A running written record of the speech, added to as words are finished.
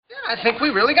I think we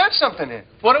really got something here.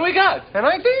 What do we got? An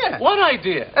idea. What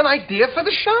idea? An idea for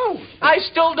the show. I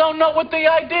still don't know what the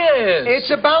idea is. It's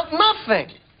about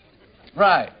nothing.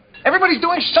 Right. Everybody's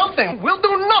doing something. We'll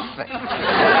do nothing.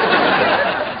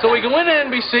 So we go into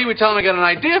NBC, we tell them we got an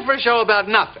idea for a show about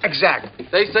nothing. Exactly.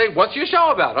 They say, what's your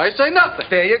show about? I say nothing.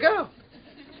 There you go.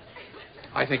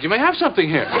 I think you may have something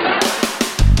here.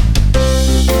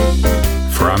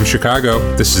 From Chicago,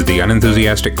 this is The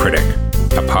Unenthusiastic Critic,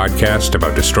 a podcast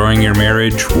about destroying your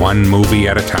marriage one movie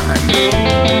at a time.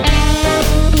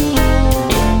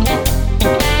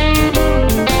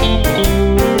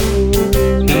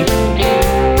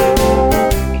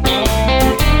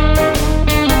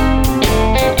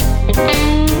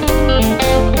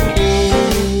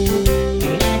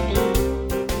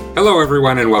 Hello,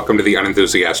 everyone, and welcome to The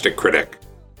Unenthusiastic Critic.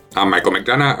 I'm Michael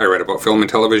McDonough. I write about film and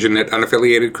television at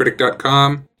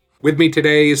unaffiliatedcritic.com. With me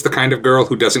today is the kind of girl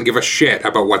who doesn't give a shit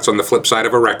about what's on the flip side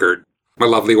of a record, my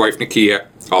lovely wife, Nakea,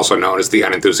 also known as The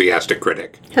Unenthusiastic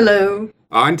Critic. Hello.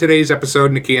 On today's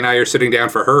episode, Nakea and I are sitting down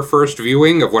for her first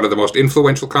viewing of one of the most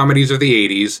influential comedies of the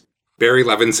 80s, Barry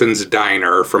Levinson's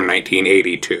Diner from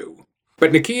 1982.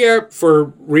 But Nakea, for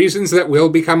reasons that will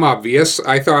become obvious,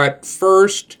 I thought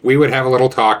first we would have a little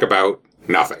talk about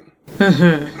nothing.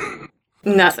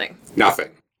 Nothing.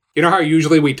 Nothing. You know how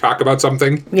usually we talk about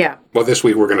something? Yeah. Well, this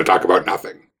week we're going to talk about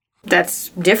nothing. That's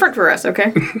different for us,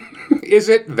 okay? Is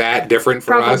it that different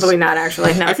for us? Probably not,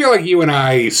 actually. No. I feel like you and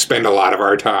I spend a lot of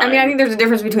our time. I mean, I think there's a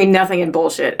difference between nothing and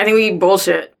bullshit. I think we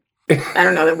bullshit. I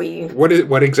don't know that we...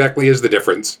 What exactly is the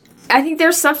difference? I think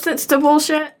there's substance to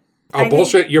bullshit. Oh,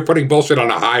 bullshit? You're putting bullshit on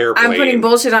a higher plane. I'm putting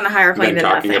bullshit on a higher plane than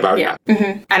talking nothing. About yeah.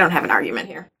 Mm-hmm. I don't have an argument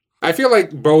here. I feel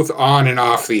like both on and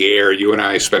off the air, you and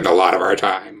I spend a lot of our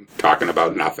time talking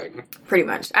about nothing. Pretty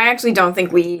much. I actually don't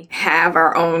think we have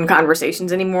our own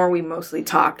conversations anymore. We mostly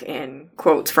talk in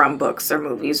quotes from books or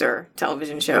movies or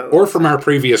television shows. Or from our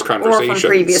previous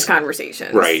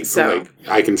conversations. Right. So like,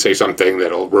 I can say something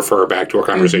that'll refer back to a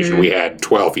conversation we had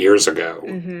 12 years ago.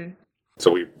 Mm-hmm.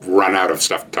 So we run out of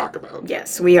stuff to talk about.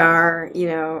 Yes, we are,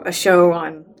 a show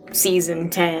on season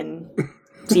 10,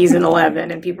 season 11,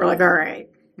 and people are like, all right,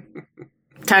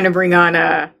 time to bring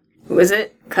on, who is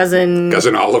it? Cousin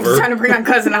Oliver. Time to bring on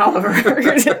Cousin Oliver.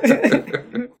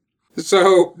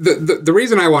 So the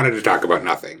reason I wanted to talk about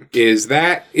nothing is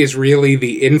that is really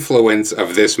the influence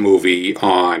of this movie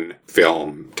on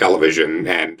film, television,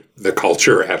 and the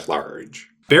culture at large.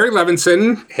 Barry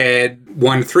Levinson had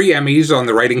won 3 Emmys on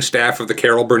the writing staff of The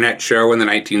Carol Burnett Show in the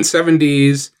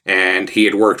 1970s, and he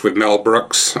had worked with Mel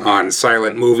Brooks on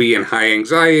Silent Movie and High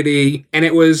Anxiety, and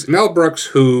it was Mel Brooks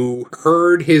who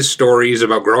heard his stories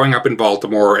about growing up in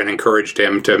Baltimore and encouraged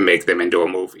him to make them into a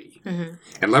movie. Mm-hmm.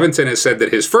 And Levinson has said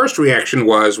that his first reaction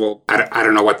was, well, I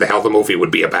don't know what the hell the movie would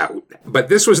be about. But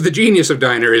this was the genius of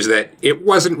Diner, is that it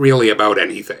wasn't really about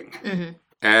anything. Mm-hmm.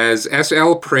 As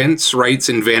S.L. Prince writes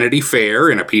in Vanity Fair,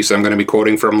 in a piece I'm going to be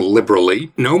quoting from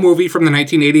liberally, no movie from the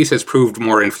 1980s has proved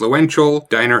more influential.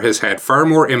 Diner has had far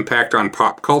more impact on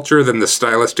pop culture than the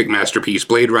stylistic masterpiece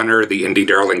Blade Runner, the indie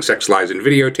darling Sex, Lies, and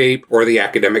Videotape, or the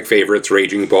academic favorites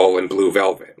Raging Bull and Blue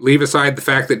Velvet. Leave aside the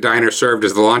fact that Diner served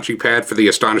as the launching pad for the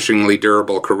astonishingly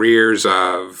durable careers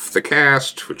of the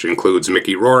cast, which includes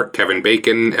Mickey Rourke, Kevin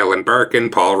Bacon, Ellen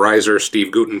Barkin, Paul Reiser,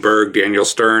 Steve Guttenberg, Daniel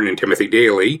Stern, and Timothy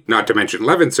Daley, not to mention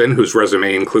Levinson, whose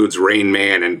resume includes Rain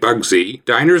Man and Bugsy.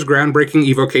 Diner's groundbreaking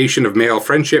evocation of male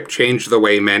friendship changed the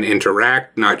way men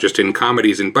interact, not just in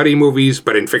comedies and buddy movies,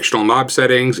 but in fictional mob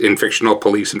settings, in fictional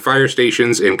police and fire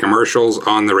stations, in commercials,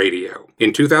 on the radio.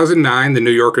 In 2009, the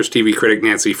New Yorker's TV critic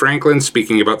Nancy Franklin,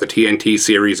 speaking about the TNT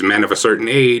series Men of a Certain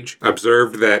Age,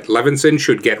 observed that Levinson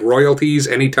should get royalties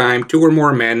anytime 2 or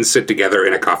more men sit together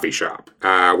in a coffee shop.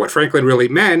 What Franklin really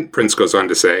meant, Prince goes on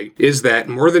to say, is that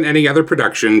more than any other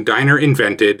production, Diner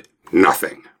invented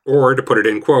nothing. Or, to put it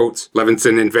in quotes,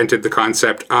 Levinson invented the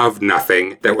concept of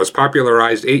nothing that was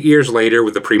popularized 8 years later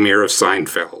with the premiere of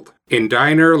Seinfeld. In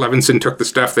Diner, Levinson took the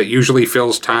stuff that usually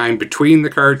fills time between the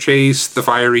car chase, the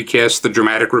fiery kiss, the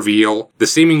dramatic reveal, the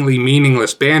seemingly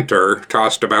meaningless banter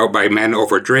tossed about by men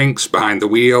over drinks, behind the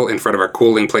wheel, in front of a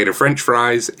cooling plate of French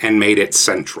fries, and made it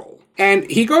central. And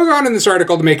he goes on in this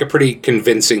article to make a pretty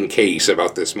convincing case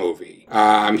about this movie.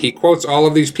 He quotes all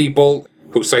of these people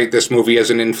who cite this movie as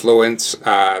an influence.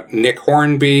 Nick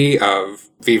Hornby of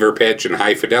Fever Pitch and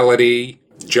High Fidelity,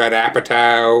 Judd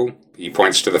Apatow, He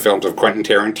points to the films of Quentin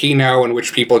Tarantino, in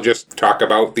which people just talk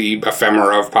about the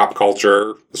ephemera of pop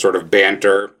culture, the sort of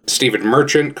banter. Stephen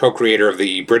Merchant, co-creator of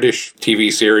the British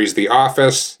TV series The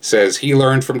Office, says he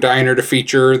learned from Diner to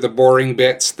feature the boring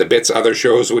bits, the bits other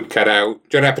shows would cut out.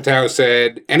 Judd Apatow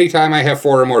said, anytime I have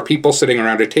 4 or more people sitting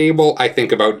around a table, I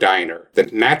think about Diner. The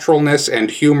naturalness and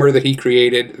humor that he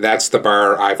created, that's the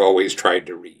bar I've always tried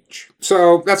to reach.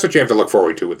 So that's what you have to look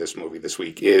forward to with this movie this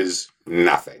week, is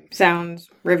nothing. Sounds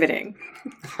riveting.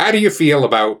 How do you feel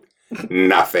about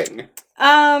nothing?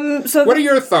 So what are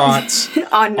your thoughts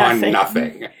on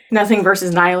nothing? Nothing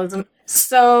versus nihilism.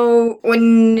 So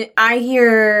when I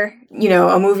hear,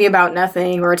 a movie about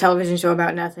nothing or a television show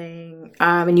about nothing,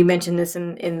 and you mentioned this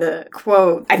in the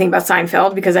quote, I think about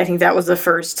Seinfeld, because I think that was the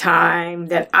first time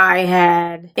that I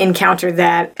had encountered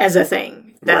that as a thing.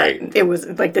 That right. It was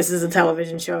like, this is a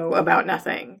television show about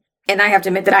nothing. And I have to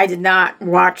admit that I did not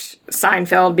watch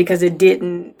Seinfeld because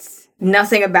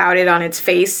nothing about it on its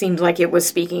face seemed like it was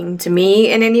speaking to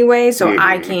me in any way. So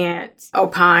I can't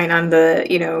opine on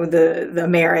the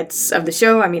merits of the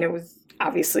show. I mean, it was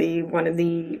obviously one of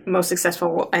the most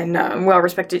successful and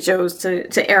well-respected shows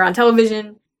to air on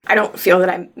television. I don't feel that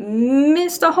I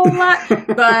missed a whole lot,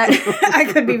 but I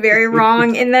could be very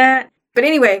wrong in that. But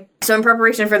anyway, so in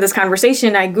preparation for this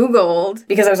conversation, I Googled,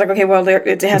 because I was like, okay, well,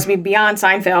 it has to be beyond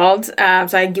Seinfeld.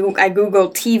 So I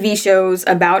Googled TV shows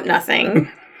about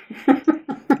nothing.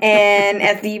 And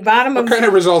at the bottom of... What kind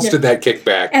of results did that kick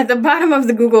back? At the bottom of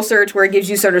the Google search, where it gives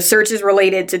you sort of searches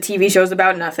related to TV shows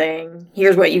about nothing,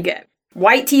 here's what you get.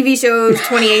 White TV shows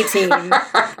 2018.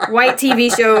 White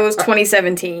TV shows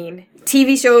 2017.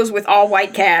 TV shows with all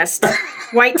white cast.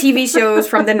 White TV shows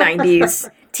from the 90s.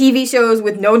 TV shows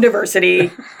with no diversity.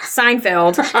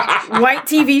 Seinfeld. White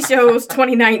TV shows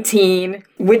 2019.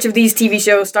 Which of these TV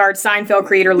shows starred Seinfeld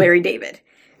creator Larry David?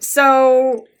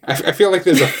 So... I feel like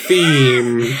there's a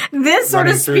theme. This sort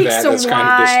of speaks to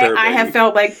why I have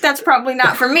felt like that's probably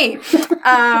not for me.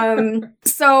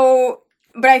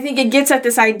 But I think it gets at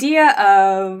this idea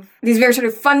of these very sort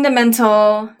of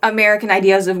fundamental American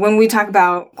ideas of when we talk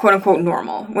about quote unquote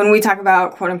normal, when we talk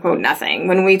about quote unquote nothing,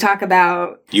 when we talk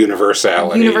about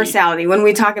universality, when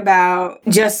we talk about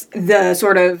just the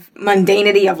sort of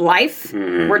mundanity of life,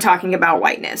 we're talking about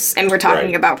whiteness and we're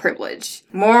talking about privilege.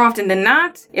 More often than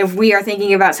not, if we are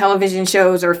thinking about television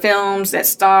shows or films that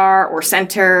star or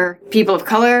center people of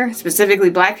color, specifically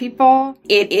Black people,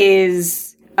 it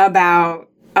is about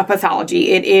a pathology.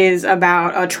 It is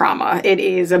about a trauma. It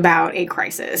is about a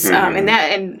crisis.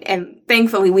 And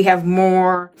thankfully we have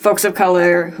more folks of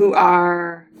color who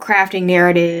are crafting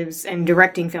narratives and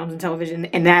directing films and television,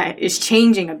 and that is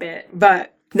changing a bit.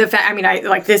 But the fact, I mean, I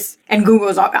like this, and Google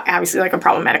is obviously like a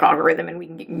problematic algorithm, and we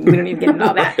don't need to get into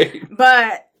all that. Right.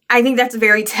 But I think that's a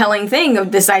very telling thing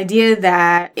of this idea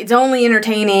that it's only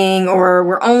entertaining, or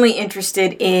we're only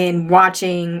interested in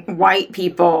watching white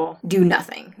people do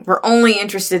nothing. We're only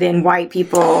interested in white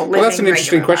people living. Well, that's an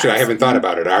interesting question. lives. I haven't thought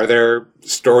about it. Are there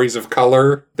stories of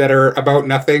color that are about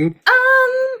nothing?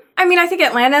 I mean, I think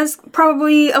Atlanta's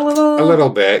probably a little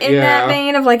bit in that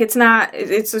vein of like, it's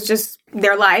just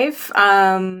their life.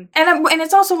 And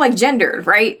it's also like gendered,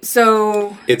 right?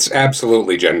 So it's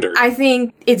absolutely gendered. I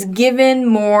think it's given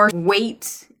more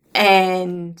weight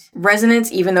and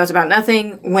resonance, even though it's about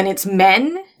nothing, when it's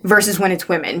men versus when it's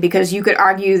women. Because you could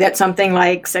argue that something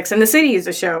like Sex and the City is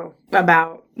a show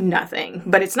about nothing,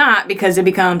 but it's not, because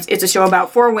it's a show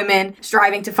about 4 women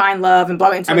striving to find love and blah.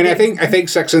 And so I think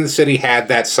Sex and the City had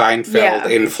that Seinfeld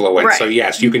influence. Right. So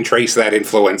yes, you can trace that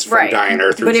influence from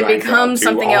Diner through Seinfeld. But it becomes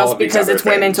something else because it's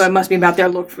women, so it must be about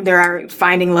their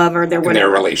finding love or their whatever. Their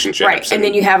relationships. Right. And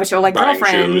then you have a show like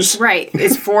Girlfriends. Right.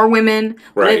 It's 4 women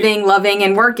living, loving,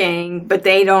 and working, but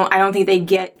I don't think they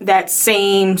get that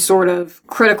same sort of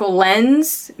critical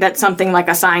lens that something like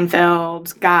a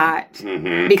Seinfeld got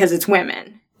because it's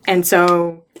women. And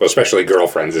so... Well, especially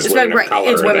Girlfriends is women of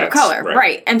color. It's women of color,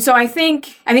 right. And so I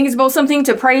think it's both something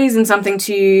to praise and something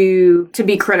to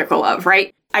be critical of,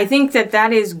 right? I think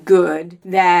that is good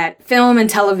that film and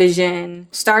television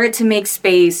started to make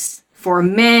space for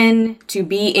men to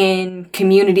be in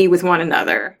community with one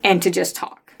another and to just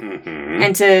talk.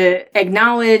 And to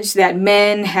acknowledge that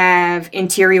men have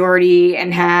interiority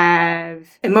and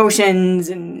have emotions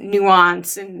and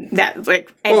nuance and that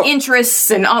interests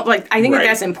and all, like, I think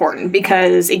that's important,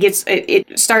 because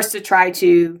it starts to try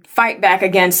to fight back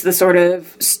against the sort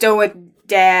of stoic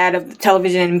dad of the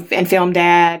television and film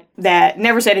dad that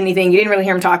never said anything. You didn't really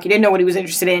hear him talk. You didn't know what he was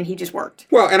interested in. He just worked.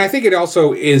 Well, and I think it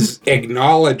also is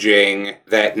acknowledging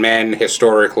that men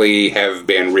historically have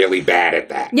been really bad at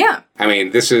that. Yeah. I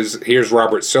mean, here's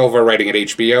Robert Silva writing at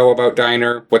HBO about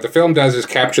Diner. What the film does is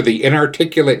capture the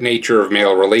inarticulate nature of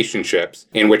male relationships,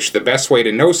 in which the best way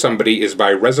to know somebody is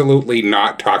by resolutely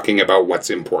not talking about what's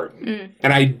important.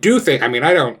 And I do think, I mean,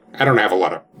 I don't have a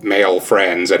lot of male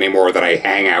friends anymore that I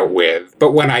hang out with.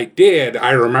 But when I did,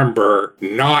 I remember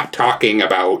not talking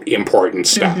about important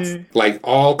stuff. Like,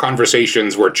 all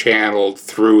conversations were channeled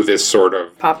through this sort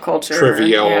of pop culture,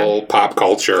 trivial pop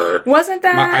culture. Wasn't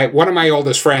that? One of my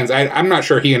oldest friends, I'm not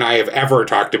sure he and I have ever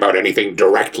talked about anything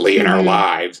directly in our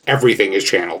lives. Everything is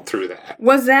channeled through that.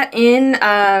 Was that in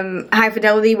High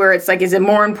Fidelity, where it's like, is it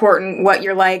more important what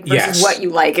you're like versus what you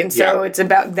like? And so it's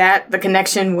about that. The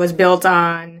connection was built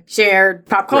on shared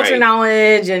pop culture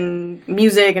knowledge and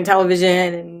music and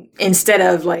television, and instead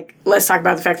of like, let's talk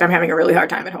about the fact that I'm having a really hard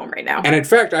time at home right now. And in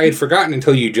fact, I had forgotten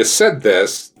until you just said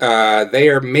this, they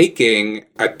are making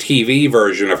a TV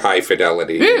version of High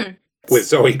Fidelity with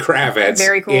Zoe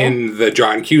Kravitz in the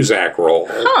John Cusack role.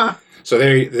 Huh. So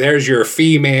there's your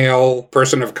female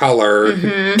person of color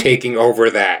taking over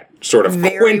that sort of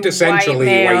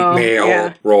quintessentially white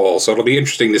male role. So it'll be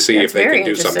interesting to see if they can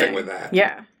do something with that.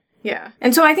 Yeah. Yeah.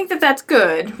 And so I think that that's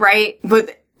good, right?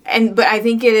 But I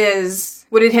think it is,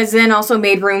 what it has then also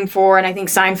made room for, and I think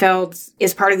Seinfeld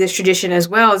is part of this tradition as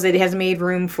well, is that it has made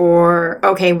room for,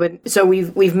 so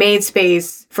we've made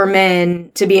space for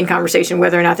men to be in conversation,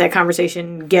 whether or not that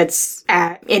conversation gets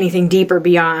at anything deeper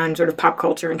beyond sort of pop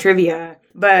culture and trivia.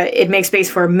 But it makes space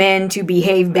for men to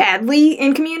behave badly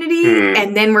in Community,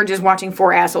 and then we're just watching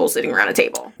four assholes sitting around a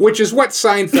table. Which is what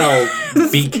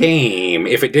Seinfeld became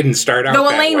if it didn't start out that way.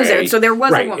 Though Elaine was there, so there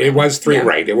was a woman. It was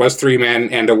it was three men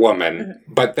and a woman.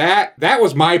 But that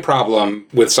was my problem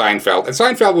with Seinfeld. And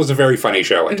Seinfeld was a very funny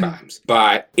show at times.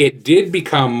 But it did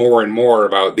become more and more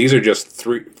about, these are just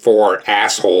 3-4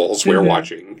 assholes we're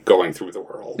watching going through the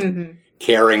world.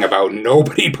 Caring about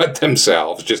nobody but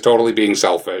themselves, just totally being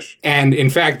selfish. And in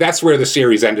fact, that's where the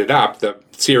series ended up. The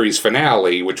series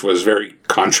finale, which was very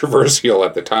controversial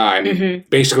at the time,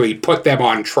 basically put them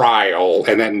on trial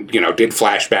and then, did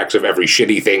flashbacks of every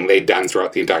shitty thing they'd done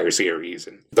throughout the entire series.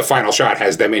 And the final shot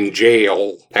has them in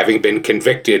jail, having been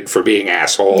convicted for being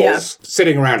assholes,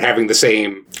 sitting around having the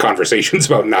same conversations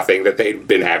about nothing that they'd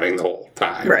been having the whole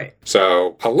time. Right.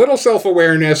 So, a little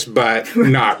self-awareness, but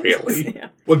not really.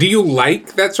 Well, do you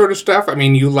like that sort of stuff? I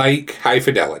mean, you like High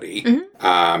Fidelity.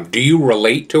 Do you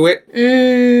relate to it?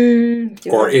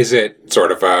 Or is it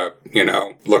sort of a,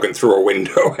 looking through a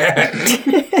window at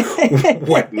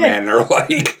what men are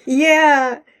like?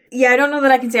 Yeah, I don't know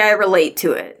that I can say I relate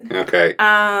to it. Okay.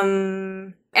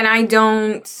 And I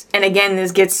don't, and again,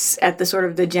 this gets at the sort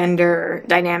of the gender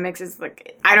dynamics, is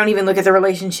like, I don't even look at the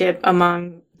relationship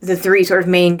among the three sort of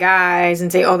main guys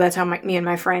and say, oh, that's how me and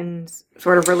my friends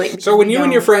sort of relate. So when you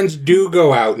and your friends do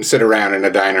go out and sit around in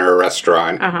a diner or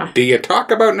restaurant, do you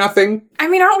talk about nothing? I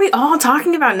mean, aren't we all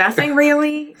talking about nothing,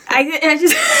 really? I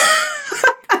just...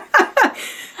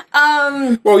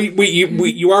 Well,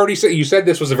 you already said, you said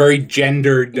this was a very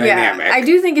gendered dynamic. Yeah, I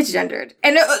do think it's gendered,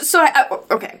 and so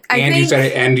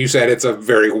you said it's a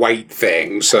very white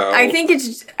thing. So I think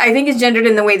it's gendered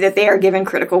in the way that they are given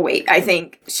critical weight. I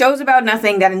think shows about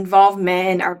nothing that involve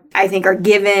men are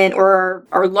given, or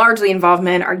largely involve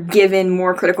men, are given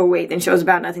more critical weight than shows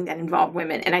about nothing that involve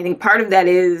women. And I think part of that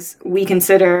is we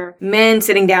consider men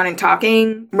sitting down and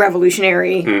talking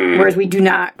revolutionary, whereas we do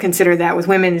not consider that with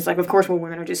women. It's like, of course,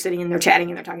 women are just sitting and they're chatting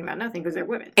and they're talking about nothing because they're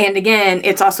women. And again,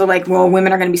 it's also like, well,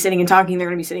 women are going to be sitting and talking. They're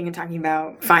going to be sitting and talking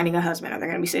about finding a husband, or they're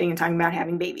going to be sitting and talking about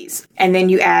having babies. And then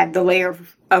you add the layer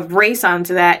of race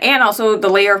onto that, and also the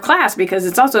layer of class, because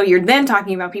it's also, you're then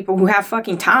talking about people who have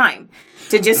fucking time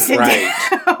to just sit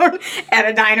down at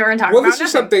a diner and talk about this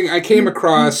is something I came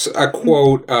across a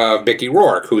quote of Mickey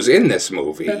Rourke, who's in this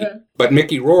movie. But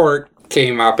Mickey Rourke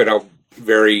came up in a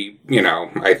very,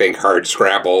 I think hard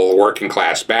scrabble working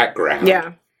class background.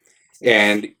 Yeah.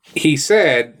 And he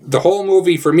said, the whole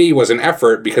movie for me was an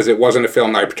effort because it wasn't a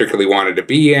film I particularly wanted to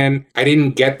be in. I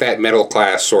didn't get that middle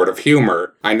class sort of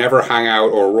humor. I never hung out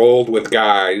or rolled with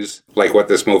guys like what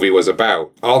this movie was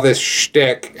about. All this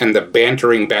shtick and the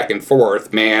bantering back and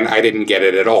forth, man, I didn't get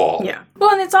it at all. Yeah. Well,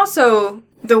 and it's also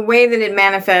the way that it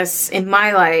manifests in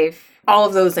my life. All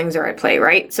of those things are at play,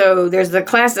 right? So there's the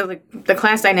class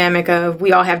dynamic of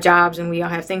we all have jobs and we all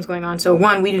have things going on. So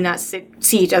one, we do not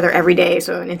see each other every day,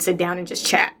 and sit down and just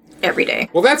chat. every day.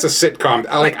 Well, that's a sitcom.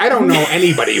 Like, I don't know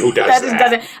anybody who does that.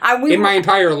 That just doesn't. In my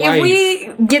entire life.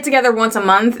 If we get together once a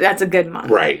month, that's a good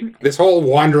month. Right. This whole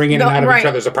wandering in and out of each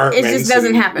other's apartments. It just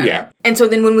doesn't happen. Yeah. And so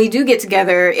then when we do get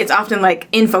together, it's often like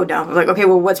info dump. Like, okay,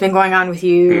 well, what's been going on with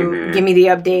you? Give me the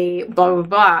update, blah, blah,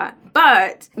 blah.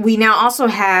 But we now also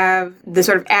have the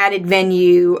sort of added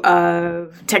venue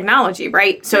of technology,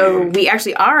 right? So we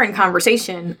actually are in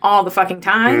conversation all the fucking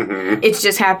time. It's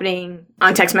just happening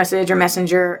on text message or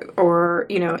messenger or,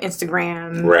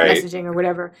 Instagram messaging or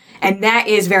whatever. And that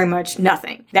is very much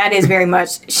nothing. That is very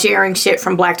much sharing shit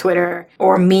from Black Twitter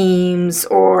or memes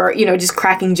or, just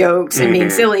cracking jokes and being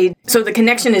silly. So the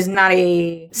connection is not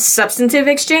a substantive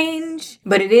exchange,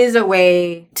 but it is a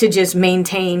way to just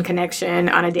maintain connection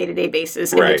on a day-to-day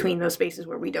basis in between those spaces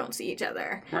where we don't see each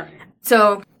other. Right.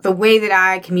 So the way that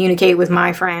I communicate with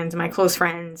my friends, my close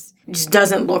friends, just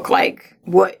doesn't look like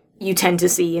what you tend to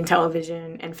see in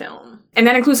television and film. And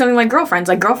that includes something like Girlfriends.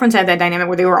 Like, Girlfriends had that dynamic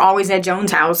where they were always at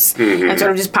Joan's house and sort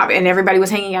of just pop, and everybody was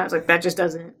hanging out. It's like, that just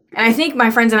doesn't. And I think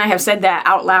my friends and I have said that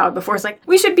out loud before. It's like,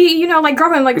 we should be, like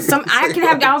Girlfriend, like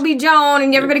I'll be Joan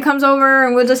and everybody comes over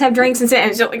and we'll just have drinks and sit. And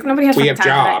it's just like, nobody has time. We have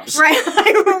jobs. Right?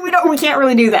 We can't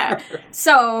really do that.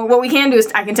 So what we can do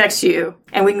is I can text you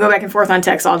and we can go back and forth on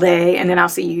text all day and then I'll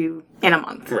see you in a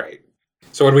month. Right.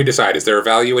 So what do we decide? Is there a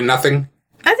value in nothing?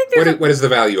 I think there's what is the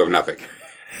value of nothing?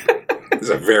 It's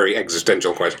a very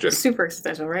existential question. Super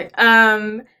existential, right?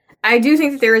 I do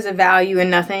think that there is a value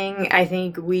in nothing. I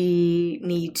think we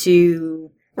need to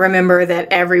remember that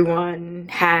everyone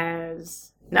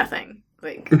has nothing.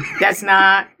 Like, that's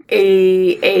not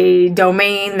a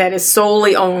domain that is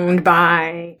solely owned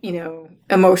by,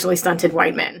 emotionally stunted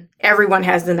white men. Everyone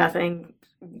has the nothing,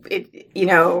 and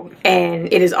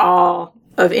it is all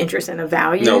of interest and of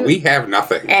value. No, we have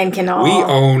nothing. And can all... We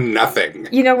own nothing.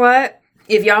 You know what?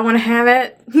 If y'all want to have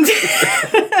it...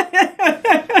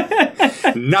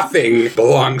 Nothing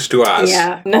belongs to us.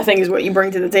 Yeah, nothing is what you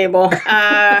bring to the table. But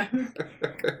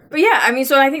yeah, I mean,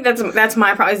 so I think that's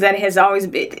my problem, is that it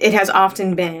has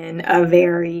often been a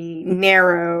very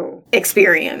narrow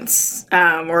experience,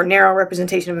 or narrow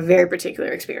representation of a very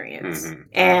particular experience,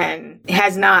 and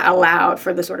has not allowed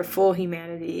for the sort of full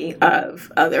humanity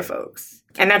of other folks.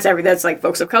 And that's like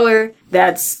folks of color,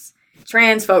 that's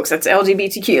trans folks, that's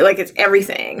LGBTQ, like it's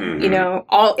everything,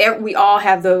 we all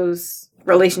have those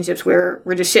relationships where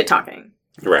we're just shit talking.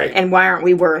 Right. And why aren't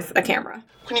we worth a camera?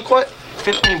 Can you quit?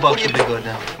 $15 would be good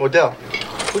now. Modell,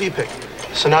 who do you pick?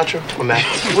 Sinatra or Mac?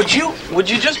 Would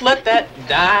you just let that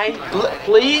die,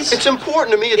 please? It's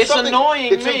important to me. It's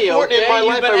annoying me, okay?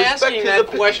 You've been asking that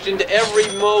question to every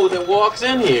Mo that walks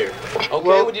in here. Okay,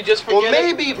 well, would you just forget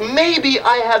maybe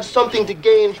I have something to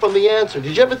gain from the answer.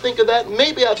 Did you ever think of that?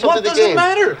 Maybe I have something to gain.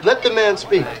 What does it matter? Let the man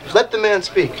speak. Let the man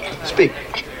speak. Speak.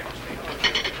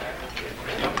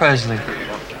 Presley.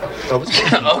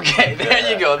 Okay, there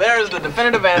you go. There's the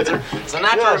definitive answer.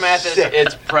 Sinatra or Mathis,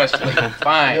 it's Presley.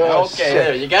 Fine. Okay,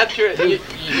 there. You got you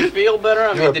feel better?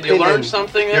 I mean, did you learn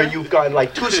something there? You've gone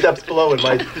like 2 steps below in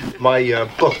my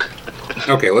book.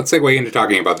 Okay, let's segue into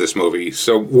talking about this movie.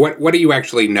 So what do you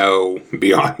actually know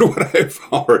beyond what I've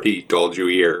already told you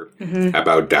here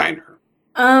about Diner?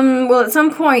 Well, at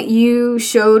some point you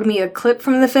showed me a clip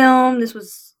from the film. This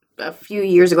was a few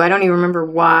years ago. I don't even remember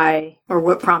why or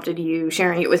what prompted you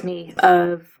sharing it with me,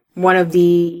 of one of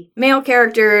the male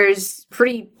characters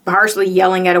pretty harshly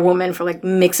yelling at a woman for like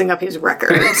mixing up his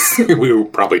records. We were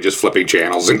probably just flipping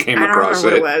channels and came across it. I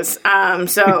don't remember what it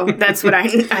was. So that's what I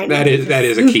that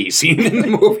is a key scene in the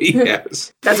movie.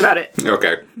 Yes, that's about it.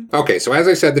 Okay. So as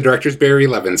I said, the director's Barry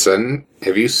Levinson.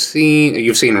 You've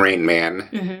seen Rain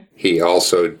Man? He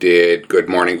also did Good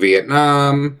Morning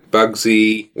Vietnam,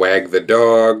 Bugsy, Wag the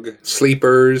Dog,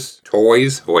 Sleepers,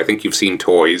 Toys. Oh, I think you've seen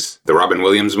Toys, the Robin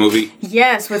Williams movie.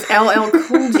 Yes, with LL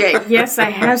Cool J. Yes,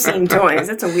 I have seen Toys.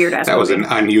 That's a weird ass. That was an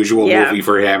unusual movie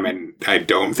for him, and I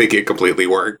don't think it completely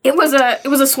worked. It was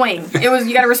a swing.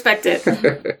 You got to respect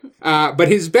it. But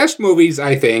his best movies,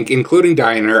 I think, including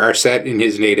Diner, are set in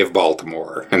his native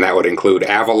Baltimore, and that would include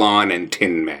Avalon and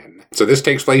Tin Men. So this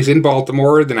takes place in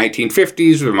Baltimore, the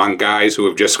 1950s, among guys who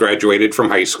have just graduated from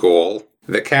high school.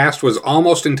 The cast was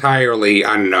almost entirely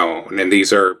unknown, and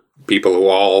these are people who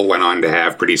all went on to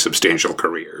have pretty substantial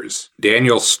careers.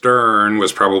 Daniel Stern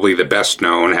was probably the best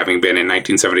known, having been in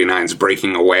 1979's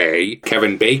Breaking Away.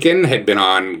 Kevin Bacon had been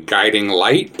on Guiding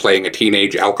Light, playing a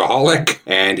teenage alcoholic,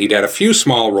 and he'd had a few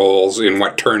small roles in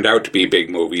what turned out to be big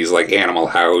movies like Animal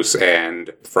House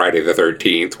and Friday the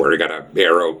 13th, where he got an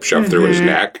arrow shoved through his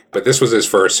neck. But this was his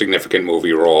first significant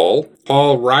movie role.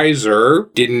 Paul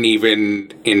Reiser didn't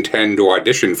even intend to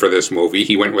audition for this movie.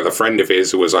 He went with a friend of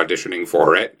his who was auditioning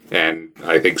for it. And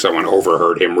I think someone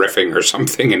overheard him riffing or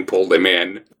something and pulled him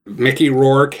in. Mickey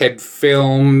Rourke had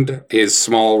filmed his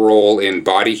small role in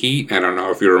Body Heat. I don't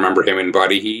know if you remember him in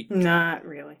Body Heat. Not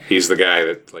really. He's the guy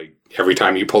that, like, every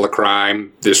time you pull a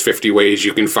crime, there's 50 ways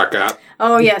you can fuck up.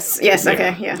 Oh, yes. Yes,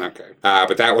 okay, yeah. Okay.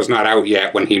 But that was not out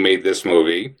yet when he made this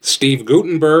movie. Steve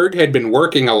Guttenberg had been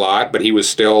working a lot, but he was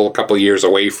still a couple years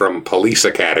away from Police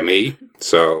Academy.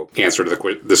 So, answer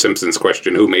to the Simpsons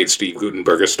question, who made Steve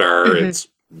Guttenberg a star? It's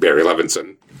Barry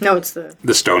Levinson. No, it's the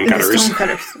Stonecutters. The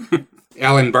Stonecutters.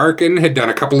 Ellen Barkin had done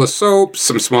a couple of soaps,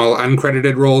 some small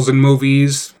uncredited roles in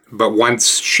movies, but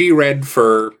once she read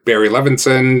for Barry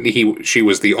Levinson, she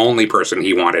was the only person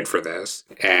he wanted for this.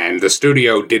 And the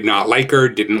studio did not like her,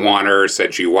 didn't want her,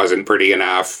 said she wasn't pretty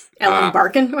enough. Ellen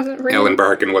Barkin wasn't pretty? Ellen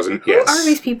Barkin wasn't, yes. Who are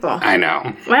these people? I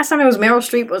know. Last time it was Meryl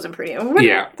Streep wasn't pretty.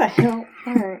 What the hell?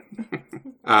 All right.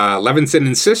 Levinson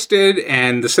insisted,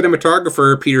 and the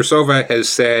cinematographer, Peter Sova, has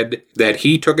said that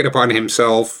he took it upon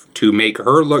himself to make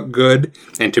her look good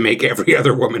and to make every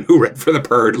other woman who read for the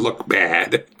Purge look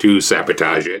bad, to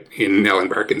sabotage it in Ellen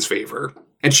Barkin's favor.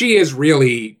 And she is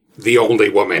really the only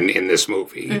woman in this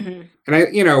movie. Mm-hmm.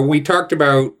 And we talked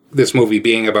about this movie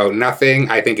being about nothing.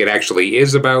 I think it actually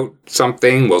is about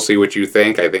something. We'll see what you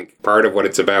think. I think part of what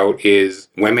it's about is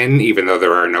women, even though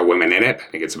there are no women in it.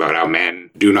 I think it's about how men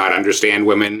do not understand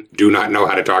women, do not know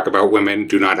how to talk about women,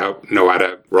 do not know how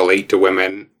to relate to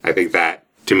women. I think that,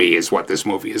 to me, is what this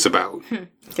movie is about.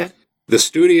 Okay. The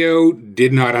studio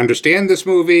did not understand this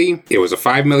movie. It was a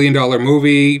 $5 million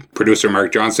movie. Producer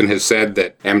Mark Johnson has said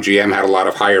that MGM had a lot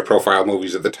of higher profile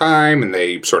movies at the time, and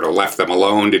they sort of left them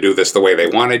alone to do this the way they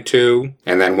wanted to.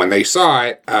 And then when they saw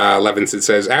it, Levinson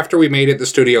says, after we made it, the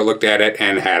studio looked at it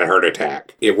and had a heart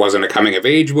attack. It wasn't a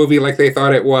coming-of-age movie like they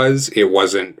thought it was. It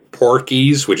wasn't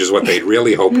Porky's, which is what they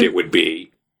really hoped it would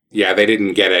be. Yeah, they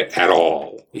didn't get it at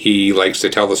all. He likes to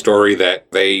tell the story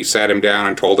that they sat him down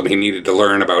and told him he needed to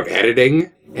learn about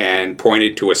editing and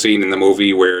pointed to a scene in the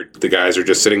movie where the guys are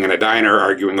just sitting in a diner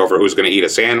arguing over who's going to eat a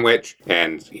sandwich.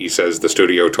 And he says the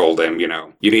studio told him, you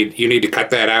need to cut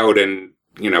that out and,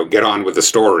 get on with the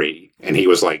story. And he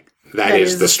was like, that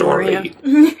is the story.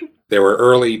 Yeah. There were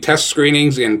early test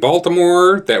screenings in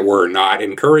Baltimore that were not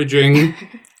encouraging.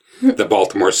 The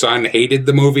Baltimore Sun hated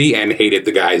the movie and hated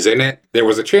the guys in it. There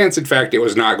was a chance, in fact, it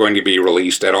was not going to be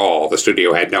released at all. The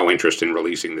studio had no interest in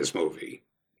releasing this movie.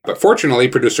 But fortunately,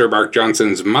 producer Mark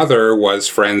Johnson's mother was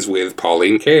friends with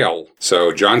Pauline Kael.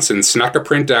 So Johnson snuck a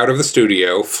print out of the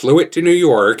studio, flew it to New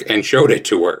York, and showed it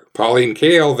to her. Pauline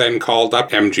Kael then called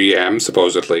up MGM,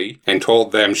 supposedly, and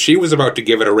told them she was about to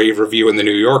give it a rave review in the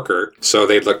New Yorker, so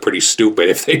they'd look pretty stupid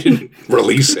if they didn't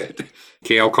release it.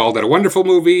 Kael called it a wonderful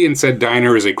movie and said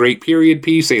Diner is a great period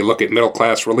piece, a look at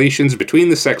middle-class relations between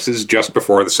the sexes just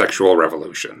before the sexual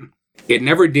revolution. It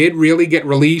never did really get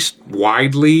released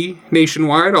widely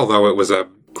nationwide, although it was a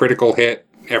critical hit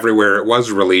everywhere it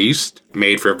was released.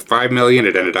 Made for $5 million,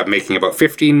 it ended up making about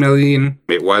 $15 million.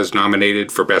 It was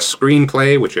nominated for Best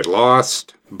Screenplay, which it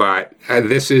lost. But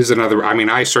this is another,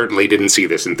 I certainly didn't see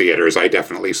this in theaters. I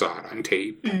definitely saw it on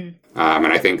tape. Mm. And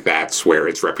I think that's where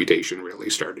its reputation really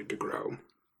started to grow.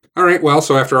 All right, well,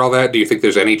 so after all that, do you think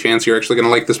there's any chance you're actually going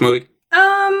to like this movie?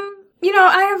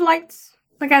 I have liked,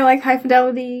 I like High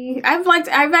Fidelity. I've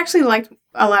actually liked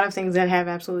a lot of things that have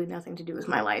absolutely nothing to do with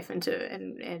my life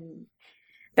and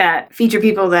that feature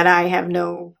people that I have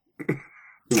no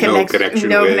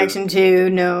connection to,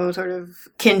 no sort of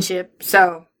kinship.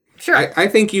 So, sure. I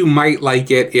think you might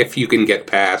like it if you can get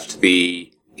past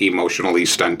the emotionally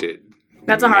stunted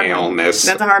maleness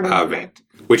of it,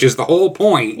 which is the whole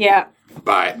point. Yeah.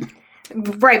 But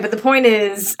the point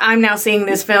is, I'm now seeing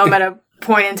this film at a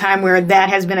point in time where that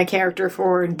has been a character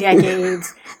for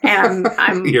decades, and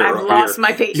I've lost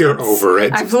my patience. You're over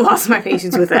it. I've lost my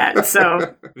patience with that.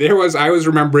 So I was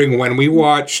remembering when we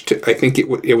watched, I think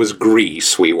it was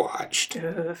Grease we watched.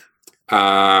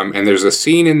 And there's a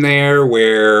scene in there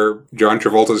where John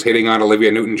Travolta's hitting on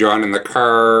Olivia Newton-John in the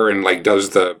car and does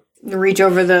the reach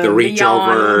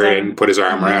over and put his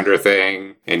arm around her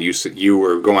thing. And you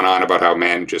were going on about how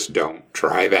men just don't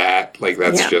try that.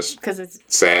 That's just because it's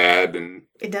sad and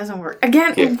it doesn't work.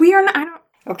 Again, we are not.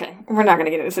 Okay, we're not going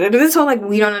to get into this whole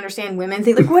we don't understand women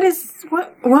thing.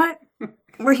 What?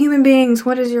 We're human beings.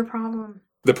 What is your problem?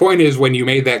 The point is, when you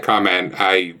made that comment,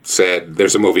 I said,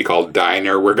 there's a movie called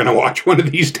Diner. We're going to watch one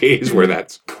of these days where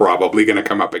that's probably going to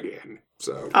come up again.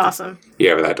 So awesome. You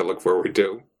have that to look forward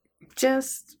to.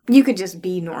 You could just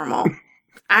be normal.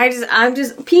 I'm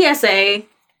just PSA,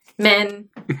 men,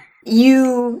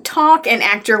 You talk and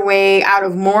act your way out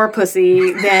of more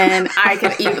pussy than I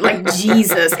can even. Like,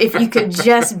 Jesus, if you could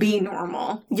just be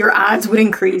normal, your odds would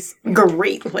increase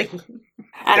greatly.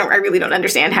 I really don't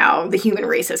understand how the human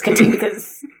race has continued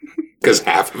because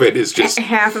half of it is just...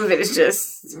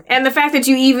 And the fact that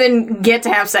you even get to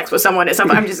have sex with someone is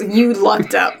something. You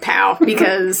lucked up, pal,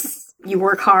 because you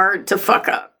work hard to fuck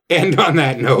up. And on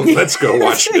that note, let's go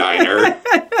watch Diner.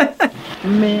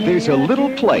 There's a little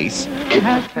place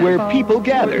where people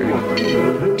gather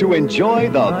to enjoy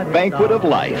the banquet of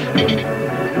life.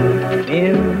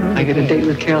 I get a date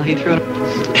with Carol Heathrow.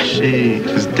 She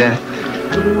is death.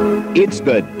 It's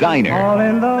the Diner.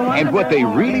 And what they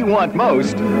really want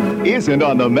most isn't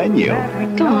on the menu.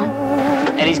 Go on.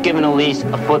 Eddie's giving Elise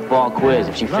a football quiz.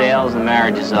 If she fails, the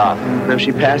marriage is off. And if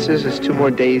she passes, it's 2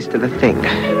 more days to the thing.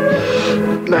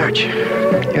 Marriage.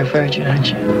 You're a virgin, aren't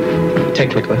you?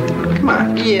 Technically. Come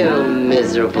on. You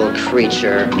miserable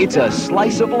creature. It's a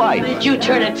slice of life. Did you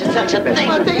turn into such a thing?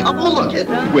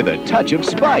 With a touch of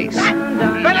spice.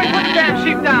 Better put that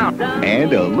sheep down.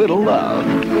 And a little love.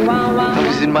 I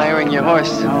was admiring your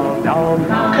horse.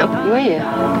 Were you?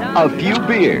 A few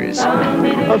beers.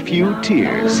 A few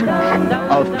tears.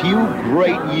 A few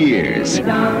great years. You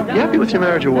happy with your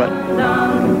marriage or what?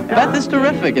 Beth is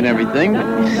terrific and everything,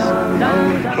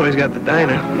 but... Always got the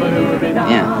diner.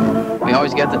 Yeah, we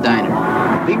always got the diner.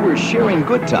 They were sharing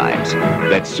good times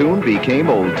that soon became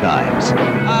old times.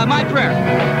 My prayer.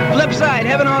 Flip side,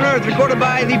 Heaven on Earth, recorded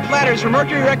by the Platters for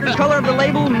Mercury Records, color of the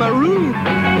label Maroon.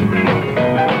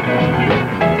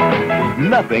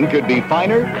 Nothing could be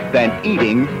finer than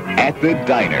eating at the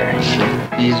diner.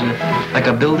 He's like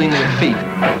a building with feet.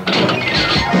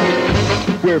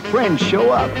 Where friends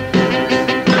show up,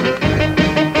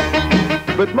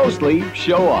 but mostly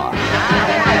show off.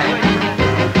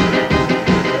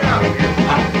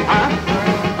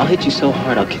 I'll hit you so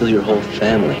hard I'll kill your whole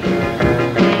family.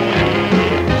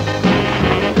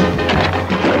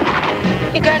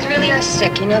 You guys really are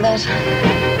sick, you know that?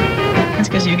 That's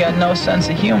because you got no sense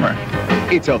of humor.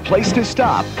 It's a place to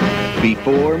stop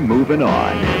before moving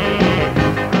on.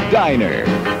 Diner.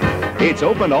 It's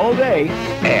open all day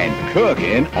and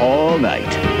cooking all night.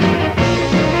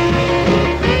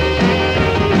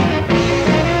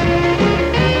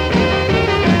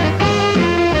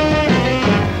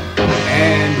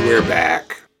 And we're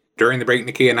back. During the break,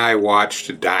 Nakea and I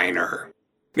watched Diner.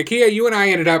 Nakea, you and I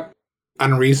ended up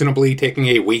unreasonably taking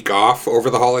a week off over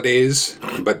the holidays,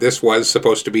 but this was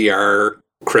supposed to be our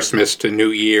Christmas to New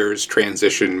Year's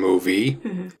transition movie.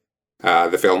 Mm-hmm.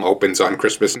 The film opens on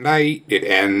Christmas night. It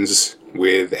ends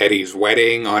with Eddie's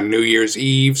wedding on New Year's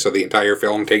Eve, so the entire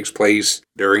film takes place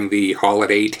during the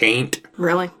holiday taint.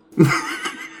 Really?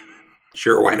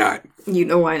 Sure, why not? You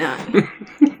know why not.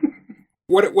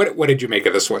 What did you make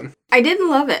of this one? I didn't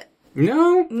love it.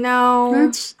 No? No.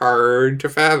 That's hard to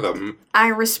fathom. I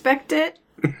respect it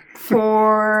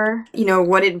for,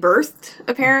 what it birthed,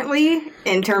 apparently,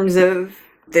 in terms of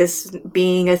this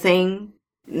being a thing,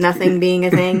 nothing being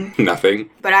a thing. Nothing.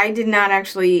 But I did not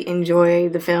actually enjoy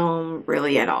the film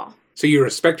really at all. So you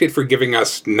respect it for giving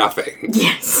us nothing.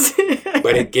 Yes.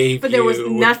 But it gave But there was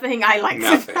nothing I liked.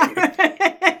 Nothing.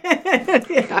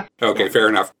 Yeah. Okay, fair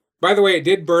enough. By the way, it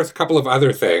did birth a couple of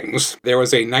other things. There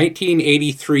was a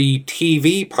 1983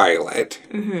 TV pilot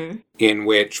in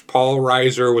which Paul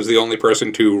Reiser was the only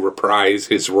person to reprise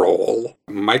his role.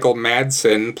 Michael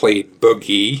Madsen played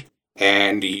Boogie,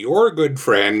 and your good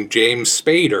friend James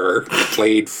Spader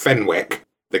played Fenwick,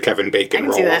 the Kevin Bacon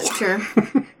role. I can see that, sure.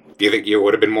 Do you think you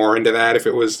would have been more into that if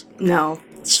it was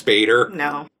Spader?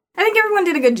 No. I think everyone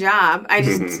did a good job. I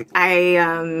just,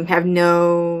 I have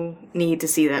no need to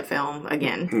see that film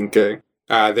again. Okay.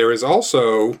 There is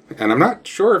also, and I'm not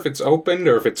sure if it's opened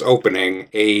or if it's opening,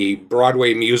 a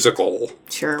Broadway musical.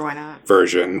 Sure, why not?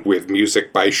 Version with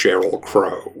music by Sheryl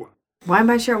Crow. Why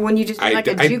by Sheryl? Wouldn't you just do a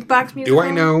jukebox musical? Do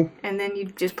I know? And then you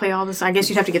just play all this. I guess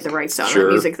you'd have to get the rights to all the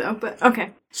music, though. But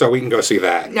okay. So we can go see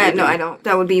that. No, I don't.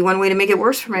 That would be one way to make it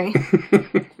worse for me.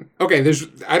 Okay,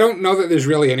 I don't know that there's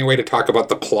really any way to talk about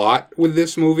the plot with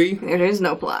this movie. There is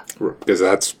no plot. Because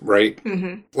that's right.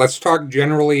 Mm-hmm. Let's talk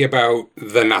generally about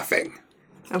the nothing.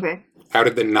 Okay. How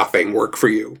did the nothing work for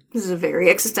you? This is a very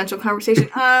existential conversation.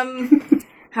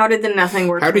 How did the nothing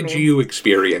work for me? How did you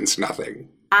experience nothing?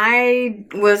 I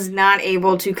was not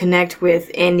able to connect with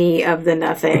any of the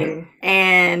nothing,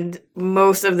 and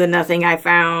most of the nothing I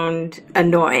found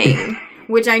annoying,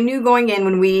 which I knew going in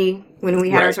when we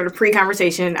had our sort of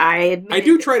pre-conversation. I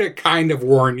do try to kind of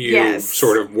warn you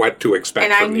sort of what to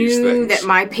expect from these things. And I knew that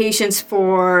my patience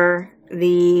for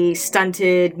the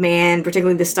stunted man,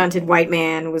 particularly the stunted white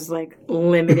man, was like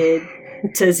limited.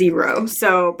 to 0.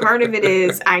 So part of it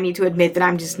is I need to admit that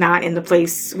I'm just not in the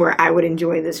place where I would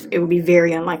enjoy this. It would be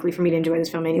very unlikely for me to enjoy this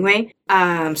film anyway.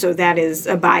 So that is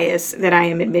a bias that I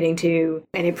am admitting to,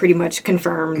 and it pretty much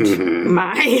confirmed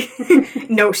my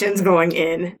notions going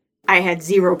in. I had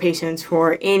 0 patience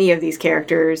for any of these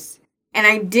characters. And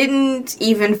I didn't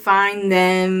even find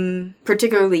them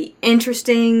particularly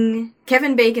interesting.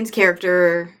 Kevin Bacon's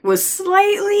character was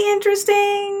slightly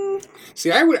interesting. See,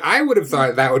 I would have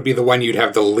thought that would be the one you'd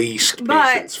have the least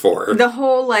patience for. The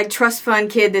whole, like, trust fund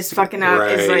kid that's fucking up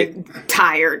is, like,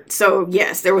 tired. So,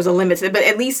 yes, there was a limit to it. But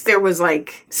at least there was,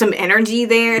 like, some energy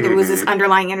there. There was this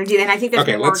underlying energy. And I think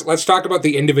that's let's talk about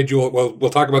the individual... Well,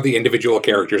 we'll talk about the individual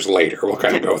characters later. We'll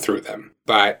kind of go through them.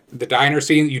 But the diner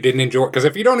scene you didn't enjoy... Because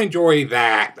if you don't enjoy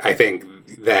that, I think...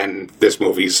 then this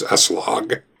movie's a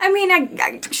slog. I mean,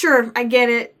 I get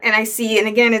it, and I see, and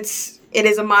again, it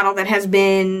is a model that has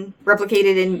been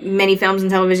replicated in many films and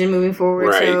television moving forward.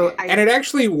 Right. So and it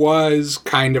actually was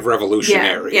kind of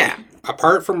revolutionary. Yeah.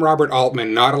 Apart from Robert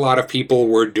Altman, not a lot of people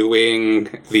were doing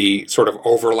the sort of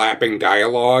overlapping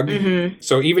dialogue.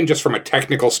 So even just from a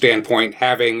technical standpoint,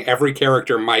 having every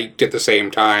character mic'd at the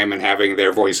same time and having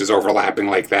their voices overlapping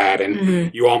like that,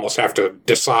 and you almost have to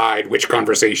decide which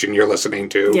conversation you're listening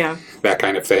to. Yeah. That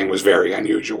kind of thing was very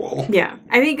unusual. Yeah.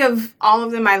 I think of all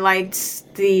of them, I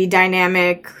liked the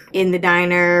dynamic in the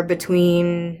diner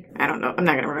between, I don't know, I'm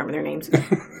not going to remember their names.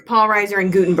 Paul Reiser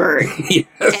and Gutenberg. Yes,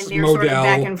 and they're sort of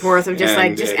back and forth of just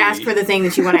like, just ask for the thing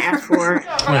that you want to ask for.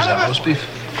 Where's that roast beef?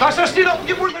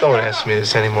 Don't ask me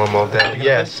this anymore, Modell.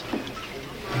 Yes.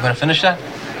 You gonna finish that?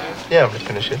 Yeah, I'm gonna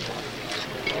finish it.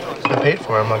 I paid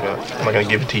for it. I'm not gonna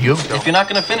give it to you. If you're not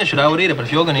gonna finish it, I would eat it. But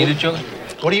if you're gonna eat it,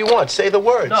 what do you want? Say the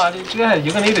words. No, go ahead.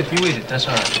 You're gonna eat it. You eat it. That's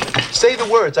all right. Say the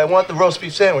words. I want the roast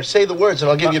beef sandwich. Say the words,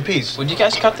 and I'll give you a piece. Would you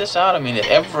guys cut this out? I mean,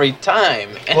 every time.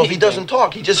 Well, if he doesn't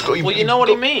talk, he just go. Well, you know what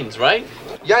he means, right?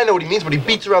 Yeah, I know what he means, but he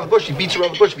beats around the bush. If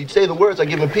he'd say the words, I'd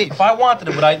give him a piece. If I wanted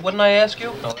it, wouldn't I ask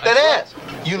you? No, then ask.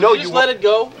 You know you just let it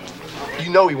go. You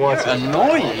know he wants You're it.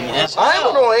 Annoying.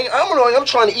 I'm annoying. I'm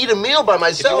trying to eat a meal by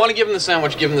myself. If you want to give him the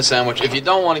sandwich, give him the sandwich. If you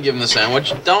don't want to give him the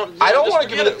sandwich, don't. I don't want to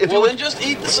give him the. Well, then just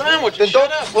eat the sandwich. Then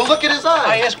shut up. Well, look at his eyes.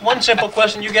 I ask one simple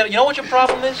question. You get it. You know what your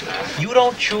problem is? You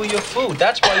don't chew your food.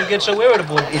 That's why you get so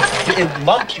irritable. It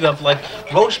lumps. You have like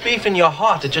roast beef in your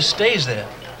heart. It just stays there.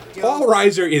 Paul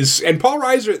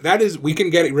Reiser, that is, we can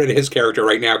get rid of his character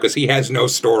right now because he has no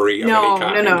story of any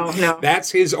kind. No. That's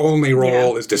his only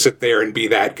role is to sit there and be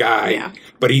that guy. Yeah.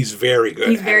 But he's very good at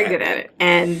it. He's very good at it.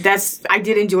 And I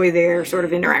did enjoy their sort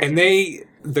of interaction. And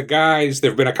the guys, there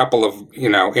have been a couple of,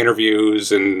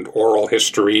 interviews and oral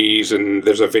histories, and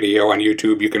there's a video on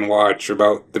YouTube you can watch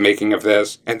about the making of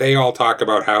this. And they all talk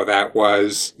about how that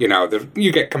was,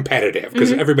 you get competitive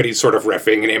because everybody's sort of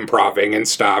riffing and improvising and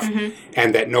stuff,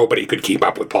 and that nobody could keep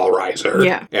up with Paul Reiser.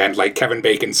 Yeah. And like Kevin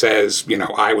Bacon says,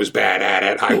 I was bad at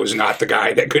it. I was not the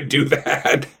guy that could do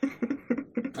that.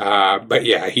 But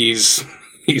yeah, he's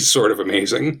sort of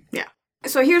amazing. Yeah.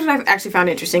 So here's what I've actually found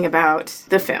interesting about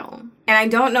the film. And I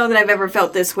don't know that I've ever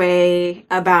felt this way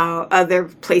about other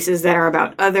places that are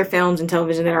about other films and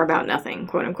television that are about nothing,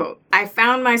 quote unquote. I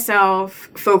found myself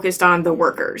focused on the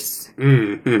workers.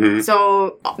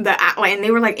 So and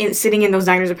they were sitting in those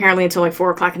diners apparently until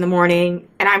 4:00 in the morning,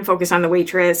 and I'm focused on the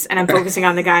waitress, and I'm focusing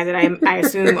on the guy that I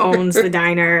assume owns the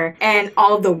diner, and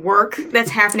all the work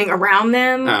that's happening around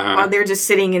them while they're just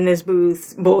sitting in this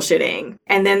booth bullshitting.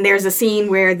 And then there's a scene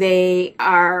where they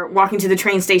are walking to the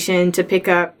train station to pick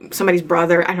up somebody's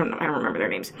brother. I don't remember their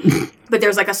names. But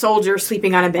there's a soldier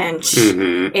sleeping on a bench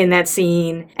in that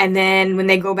scene. And then when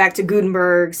they go back to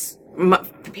Gutenberg's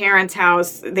parents'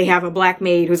 house, they have a black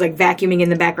maid who's vacuuming in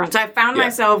the background. So I found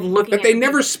myself looking at... But they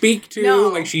never speak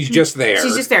to, she's just there.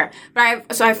 She's just there.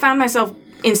 But I found myself,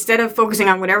 instead of focusing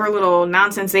on whatever little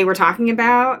nonsense they were talking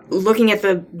about, looking at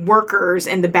the workers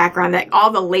in the background, that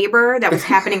all the labor that was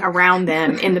happening around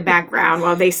them in the background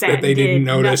while they sat that they didn't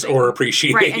notice or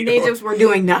appreciate. Right, and they just were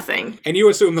doing nothing. And you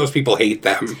assume those people hate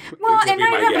them. Well, and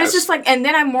it's just and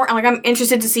then I'm more I'm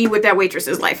interested to see what that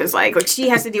waitress's life is like. She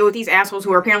has to deal with these assholes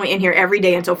who are apparently in here every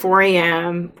day until 4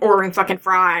 a.m. ordering fucking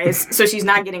fries, so she's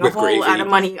not getting a whole lot of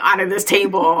money out of this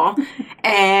table.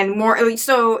 And more,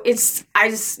 so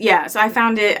I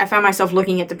found myself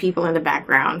looking at the people in the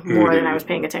background more than I was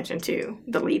paying attention to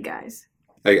the lead guys.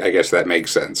 I guess that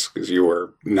makes sense because you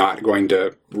were not going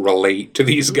to relate to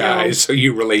these guys, so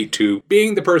you relate to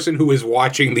being the person who is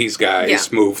watching these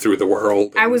guys move through the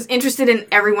world. I was interested in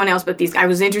everyone else but these guys. I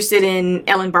was interested in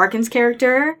Ellen Barkin's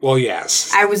character. Well,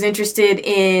 yes. I was interested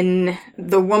in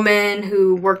the woman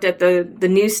who worked at the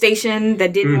news station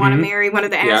that didn't want to marry one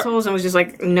of the assholes and was just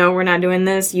like, no, we're not doing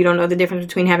this. You don't know the difference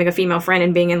between having a female friend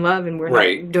and being in love, and we're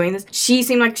not doing this. She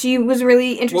seemed like she was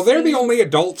really interested. Well, they're the only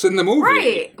adults in the movie.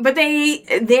 Right. But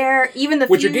they're even the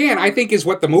Which, again, I think is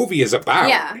what the movie is about.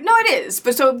 Yeah. No, it is.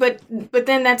 But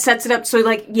then that sets it up. So,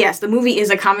 like, yes, the movie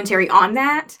is a commentary on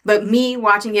that. But me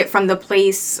watching it from the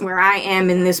place where I am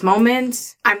in this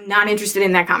moment, I'm not interested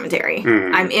in that commentary.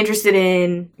 I'm interested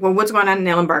in, well, what's going on in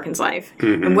Ellen Barkin's life?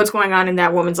 And what's going on in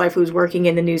that woman's life who's working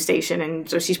in the news station. And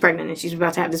so she's pregnant and she's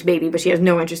about to have this baby, but she has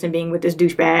no interest in being with this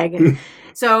douchebag. And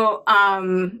so,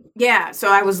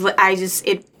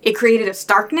 it created a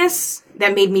starkness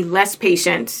that made me less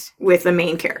patient with the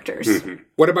main characters.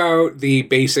 What about the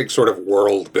basic sort of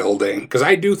world building? Because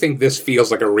I do think this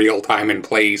feels like a real time and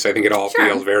place. I think it all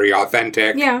feels very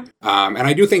authentic. Yeah. And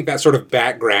I do think that sort of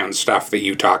background stuff that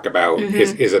you talk about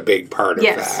is a big part of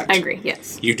that. Yes, I agree,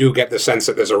 yes. You do get the sense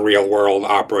that there's a real world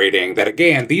operating that,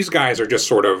 again, these guys are just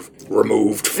sort of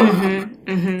removed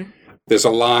from. There's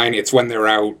a line, it's when they're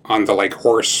out on the, like,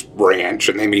 horse ranch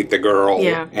and they meet the girl.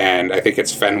 Yeah. And I think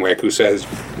it's Fenwick who says,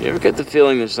 "You ever get the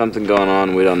feeling there's something going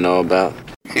on we don't know about?"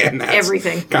 And that's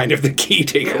everything. Kind of the key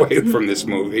takeaway from this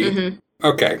movie.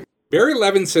 Okay. Barry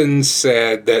Levinson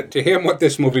said that to him what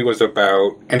this movie was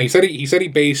about, and he said he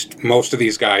based most of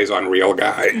these guys on real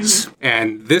guys.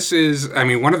 And this is, I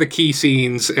mean, one of the key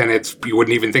scenes, and you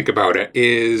wouldn't even think about it,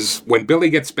 is when Billy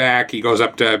gets back, he goes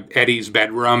up to Eddie's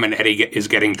bedroom and Eddie is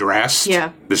getting dressed.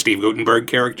 Yeah. The Steve Guttenberg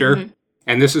character.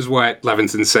 And this is what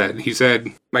Levinson said. He said,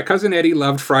 "My cousin Eddie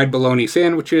loved fried bologna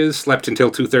sandwiches, slept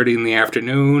until 2:30 in the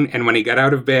afternoon, and when he got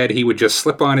out of bed, he would just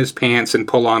slip on his pants and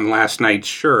pull on last night's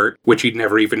shirt, which he'd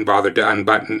never even bothered to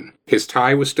unbutton. His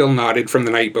tie was still knotted from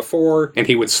the night before, and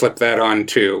he would slip that on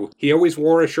too. He always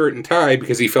wore a shirt and tie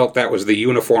because he felt that was the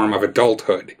uniform of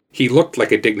adulthood. He looked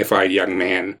like a dignified young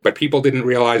man, but people didn't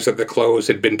realize that the clothes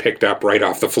had been picked up right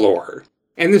off the floor."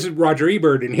 And this is Roger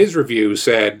Ebert in his review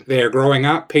said, "They are growing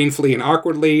up painfully and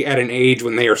awkwardly at an age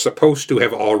when they are supposed to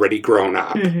have already grown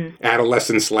up.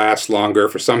 Adolescence lasts longer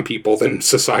for some people than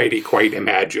society quite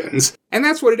imagines." And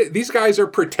that's what it is. These guys are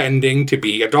pretending to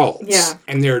be adults. Yeah.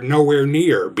 And they're nowhere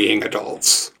near being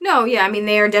adults. No, yeah, I mean,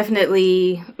 they are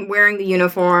definitely wearing the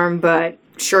uniform, but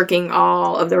shirking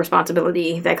all of the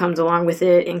responsibility that comes along with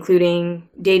it, including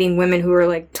dating women who are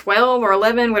like 12 or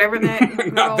 11, whatever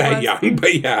that Not that was. young,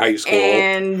 but yeah, high school.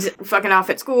 And fucking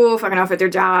off at school, fucking off at their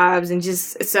jobs, and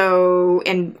just so,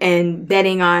 and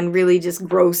betting on really just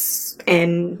gross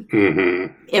and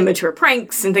immature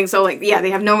pranks and things. So, like, yeah, they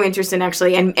have no interest in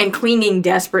actually, and clinging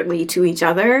desperately to each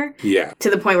other. Yeah. To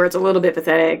the point where it's a little bit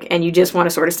pathetic, and you just want to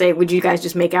sort of say, would you guys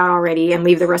just make out already and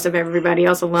leave the rest of everybody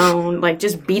else alone? Like,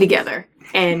 just be together.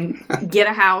 And get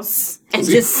a house and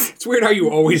just... It's weird how you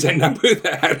always end up with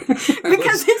that.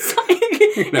 Because it's like...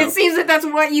 It seems that that's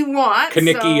what you want.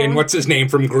 Kaniki and what's his name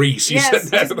from Greece. You said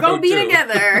that just go be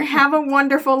together. Have a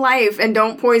wonderful life and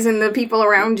don't poison the people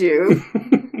around you.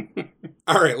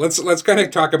 All right, let's kind of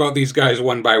talk about these guys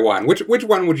one by one. Which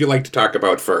one would you like to talk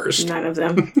about first? None of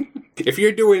them. If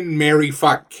you're doing marry,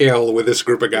 fuck, kill with this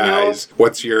group of guys,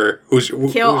 what's your...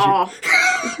 Kill all.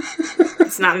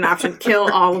 It's not an option. Kill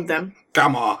all of them.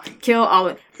 Come on. Kill all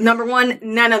of them. Number one,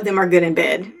 none of them are good in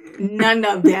bed. None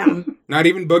of them. Not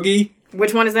even Boogie?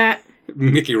 Which one is that?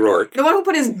 Mickey Rourke. The one who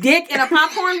put his dick in a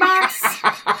popcorn box?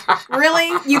 Really?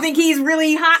 You think he's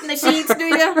really hot in the sheets, do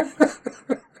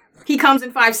you? He comes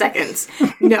in 5 seconds.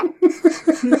 No.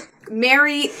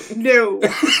 Mary, no.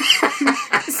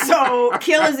 So,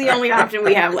 kill is the only option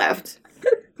we have left.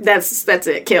 That's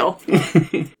it. Kill.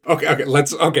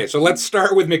 Okay. So let's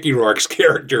start with Mickey Rourke's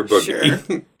character, Boogie,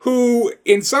 sure. Who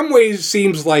in some ways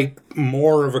seems like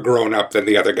more of a grown-up than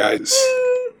the other guys.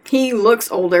 He looks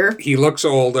older. He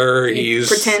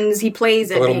pretends he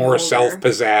plays a little more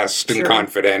self-possessed and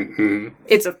confident.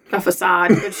 It's a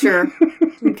facade, but sure.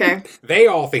 Okay. They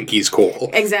all think he's cool.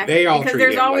 Exactly. They all because treat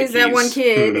there's him always like that one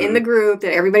kid in the group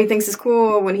that everybody thinks is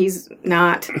cool when he's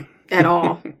not at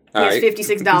all. He has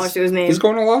 $56 to his name. He's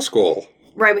going to law school.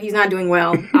 Right, but he's not doing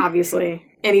well, obviously.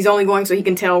 And he's only going so he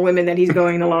can tell women that he's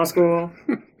going to law school.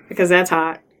 Because that's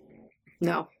hot.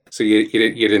 No. So you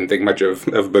didn't think much of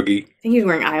Boogie? I think he's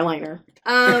wearing eyeliner.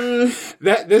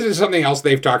 This is something else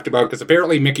they've talked about, because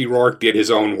apparently Mickey Rourke did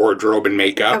his own wardrobe and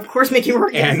makeup. Of course Mickey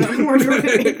Rourke did his own wardrobe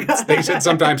and makeup. They said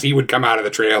sometimes he would come out of the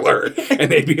trailer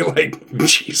and they'd be like,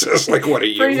 Jesus, like, what are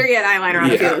you? Pretty sure he had eyeliner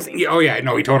on a few of those things. Oh yeah,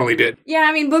 no, he totally did. Yeah,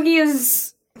 I mean,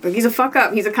 Boogie's a fuck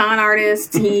up. He's a con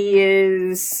artist. He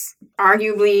is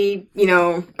arguably,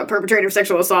 a perpetrator of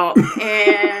sexual assault.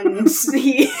 And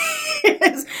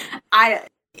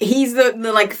he's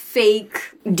the like fake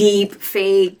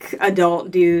adult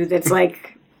dude that's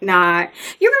like not.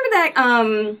 You remember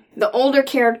that the older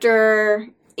character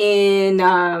in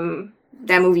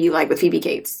that movie you like with Phoebe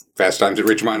Cates? Fast Times at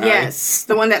Ridgemont High? Yes,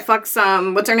 the one that fucks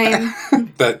what's her name?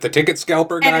 the ticket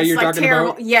scalper guy you're talking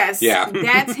terrible. about? Yes, yeah,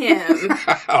 that's him.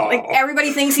 Like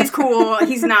everybody thinks he's cool.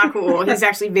 He's not cool. He's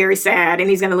actually very sad, and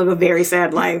he's gonna live a very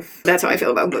sad life. That's how I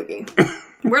feel about Boogie.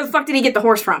 Where the fuck did he get the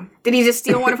horse from? Did he just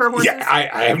steal one of her horses? Yeah,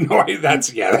 I have no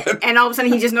idea. And all of a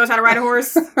sudden he just knows how to ride a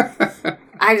horse?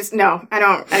 I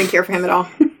didn't care for him at all.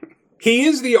 He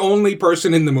is the only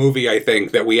person in the movie, I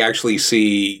think, that we actually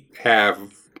see have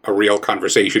a real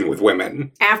conversation with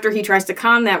women. After he tries to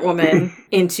con that woman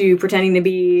into pretending to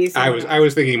be someone. I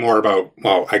was thinking more about,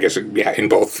 well, I guess, yeah, in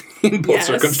both yes.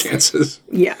 circumstances.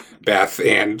 Yeah. Beth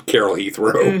and Carol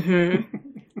Heathrow. Mm-hmm.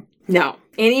 No.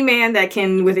 Any man that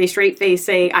can, with a straight face,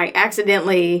 say, I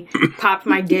accidentally popped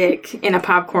my dick in a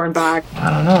popcorn box. I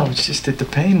don't know. It's just that the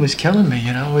pain was killing me,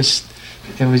 It was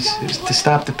to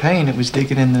stop the pain, it was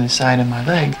digging in the side of my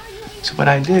leg. So what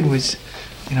I did was,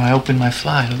 I opened my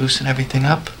fly to loosen everything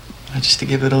up, just to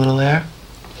give it a little air.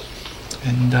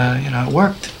 And, it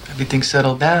worked. Everything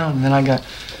settled down, and then I got,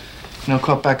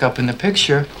 caught back up in the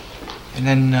picture. And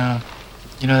then,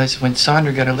 that's when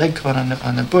Sandra got her leg caught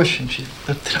on the bush, and she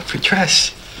lifted up her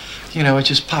dress. It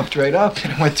just popped right up,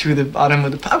 and it went through the bottom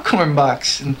of the popcorn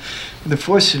box. And with the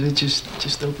force of it,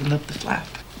 just opened up the flap.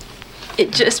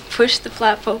 It just pushed the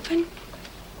flap open?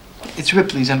 It's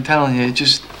Ripley's, I'm telling you. It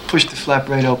just pushed the flap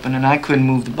right open, and I couldn't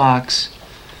move the box.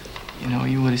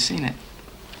 You would have seen it.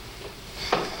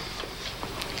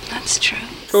 That's true.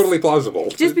 Totally plausible.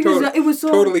 Just because it was so...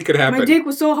 Totally could happen. My dick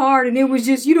was so hard, and it was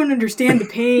just, you don't understand the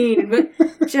pain. But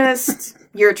just,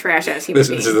 you're a trash-ass human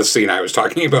being. This is the scene I was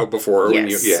talking about before.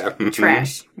 Yes.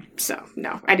 Trash. So,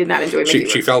 no, I did not enjoy Mickey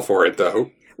Rourke. She fell for it, though.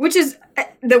 Which is,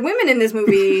 the women in this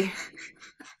movie...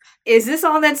 Is this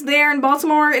all that's there in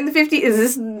Baltimore in the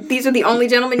 50s? These are the only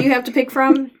gentlemen you have to pick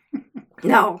from?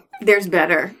 No, there's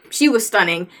better. She was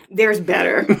stunning. There's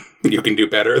better. You can do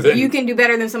better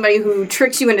than somebody who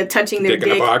tricks you into touching their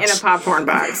dick in a popcorn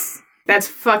box. That's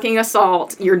fucking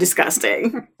assault. You're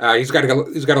disgusting. He's got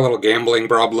a little gambling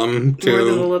problem too. More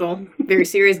than a little, very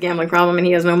serious gambling problem, and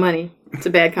he has no money. It's a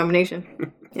bad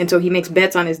combination. And so he makes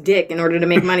bets on his dick in order to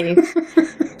make money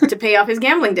to pay off his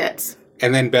gambling debts.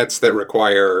 And then bets that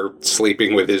require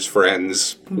sleeping with his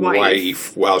friend's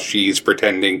wife while she's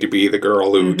pretending to be the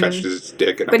girl who touched his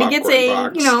dick in a popcorn box. But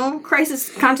he gets a,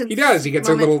 crisis conscience. He does. He gets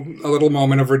a little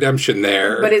moment of redemption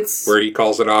there. But it's where he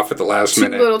calls it off at the last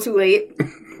minute. A little too late.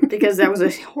 Because that was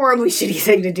a horribly shitty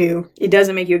thing to do. It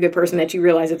doesn't make you a good person that you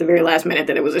realize at the very last minute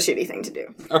that it was a shitty thing to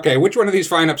do. Okay, which one of these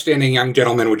fine, upstanding young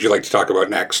gentlemen would you like to talk about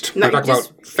next? No, talk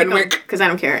about Fenwick? Because I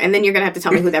don't care. And then you're going to have to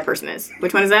tell me who that person is.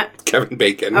 Which one is that? Kevin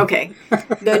Bacon. Okay.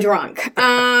 The drunk.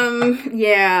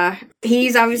 Yeah.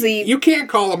 He's obviously... You can't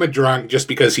call him a drunk just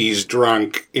because he's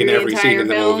drunk in every scene in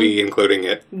the movie, including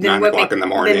at 9 o'clock in the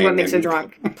morning. Then what makes a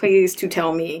drunk? Please to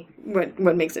tell me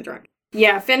what makes a drunk.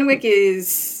 Yeah, Fenwick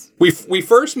is... We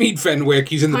first meet Fenwick.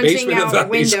 He's in the basement of the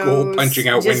high school punching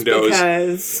out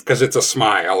windows. Because it's a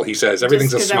smile. He says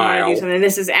everything's a smile. And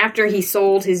this is after he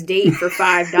sold his date for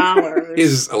 $5.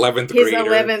 His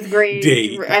 11th grade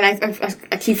date. And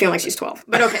I keep feeling like she's 12.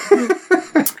 But okay.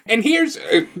 And here's,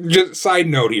 just side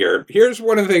note here. Here's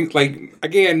one of the things,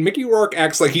 again, Mickey Rourke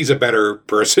acts like he's a better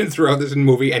person throughout this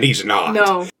movie, and he's not.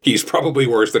 No. He's probably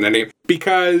worse than any.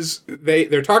 Because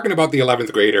they're talking about the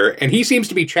 11th grader, and he seems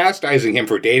to be chastising him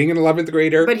for dating an 11th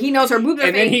grader. But he knows her boobs are fake.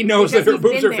 And then he knows that her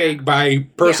boobs are fake by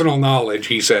personal knowledge,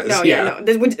 he says. No.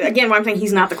 Again, why I'm saying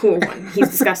he's not the cool one. He's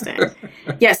disgusting.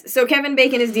 Yes, so Kevin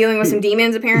Bacon is dealing with some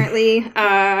demons, apparently.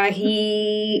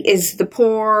 He is the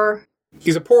poor...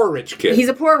 He's a poor rich kid. He's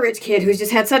a poor rich kid who's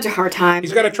just had such a hard time.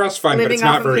 He's got a trust fund, but it's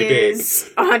not very big.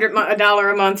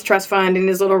 $100 a month trust fund in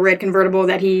his little red convertible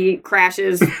that he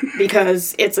crashes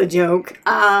because it's a joke.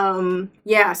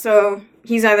 Yeah, so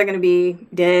he's either going to be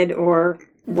dead or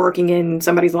working in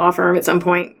somebody's law firm at some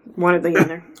point. One or the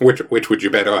other. Which would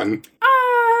you bet on?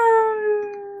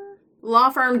 Law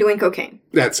firm doing cocaine.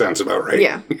 That sounds about right.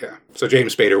 Yeah. So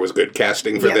James Spader was good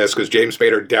casting for this because James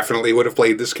Spader definitely would have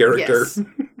played this character.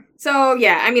 Yes. So,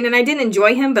 yeah, I mean, and I didn't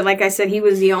enjoy him, but like I said, he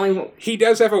was the only one. He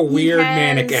does have a weird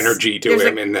manic energy to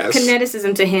him in this.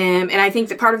 Kineticism to him, and I think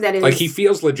that part of that is... Like, he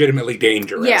feels legitimately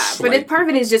dangerous. Yeah, but part of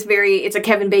it is just it's a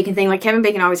Kevin Bacon thing. Like, Kevin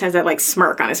Bacon always has that, like,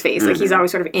 smirk on his face. Like, he's always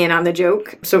sort of in on the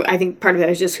joke. So I think part of that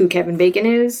is just who Kevin Bacon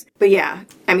is. But yeah,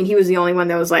 I mean, he was the only one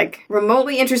that was, like,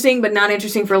 remotely interesting, but not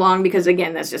interesting for long, because,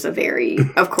 again, that's just a very...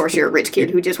 Of course, you're a rich kid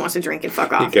who just wants to drink and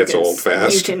fuck off. He gets old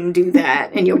fast. You can do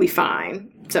that, and you'll be fine.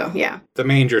 So, yeah. The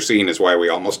manger scene is why we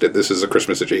almost did this as a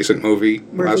Christmas-adjacent movie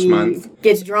last month.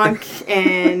 Gets drunk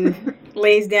and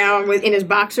lays down in his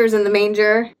boxers in the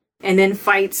manger, and then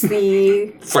fights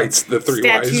the three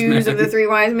statues of the three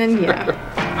wise men.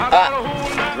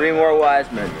 Yeah. 3 more wise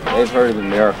men. They've heard of the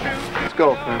miracle. Let's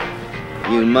go,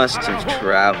 man. You must have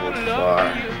traveled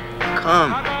far.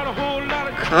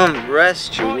 Come,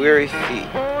 rest your weary feet.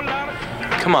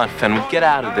 Come on, Fen, get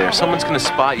out of there. Someone's gonna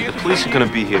spot you. The police are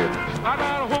gonna be here.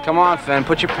 Come on, Fen,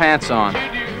 put your pants on.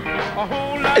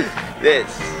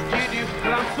 This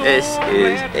is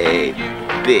a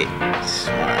big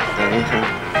smile, don't you think?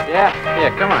 Yeah,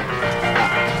 come on.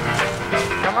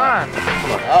 Come on.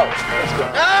 Oh, let's go.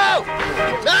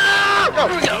 No!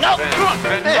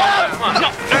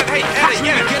 Hey,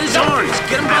 Eddie, get his arms.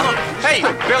 Get him by the... Hey,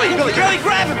 Billy,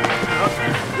 grab him.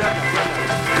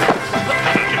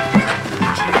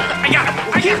 I got him.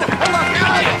 Hold on.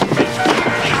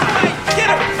 Get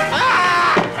him.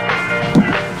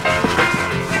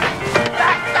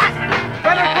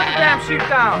 Fenwick, put the damn sheep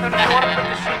down. I want to put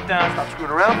the sheep down. Stop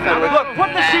screwing around, Fenwick. Look,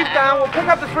 put the sheep down. We'll pick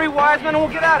up the 3 wise men and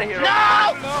we'll get out of here.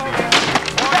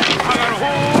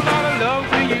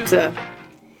 It's a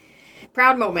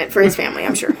proud moment for his family,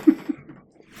 I'm sure.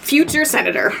 Future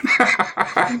senator.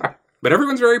 But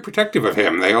everyone's very protective of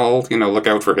him. They all, look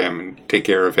out for him and take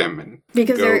care of him and get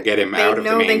him out of the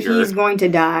manger. They know that he's going to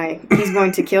die. He's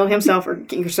going to kill himself or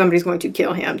somebody's going to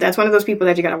kill him. That's one of those people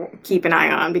that you got to keep an eye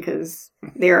on because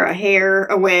they're a hair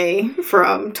away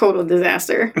from total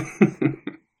disaster.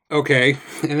 Okay.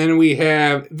 And then we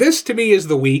have, this to me is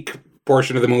the weak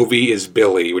portion of the movie is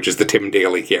Billy, which is the Tim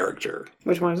Daly character.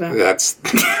 Which one is that? That's...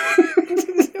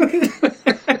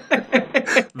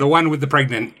 the one with the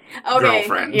pregnant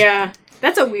girlfriend. Yeah.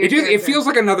 That's a weird It feels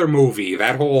like another movie,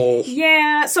 that whole...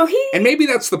 Yeah, so And maybe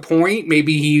that's the point.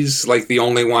 Maybe he's, like, the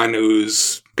only one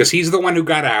who's... Because he's the one who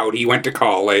got out. He went to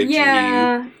college.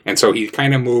 Yeah. And so he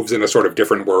kind of moves in a sort of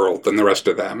different world than the rest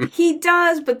of them. He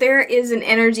does, but there is an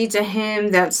energy to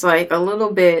him that's, like, a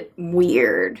little bit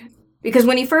weird. Because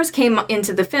when he first came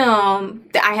into the film,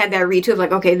 I had that read too of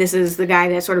like, okay, this is the guy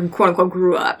that sort of quote unquote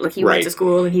grew up. Like he went to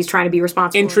school and he's trying to be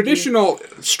responsible. In traditional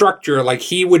structure, like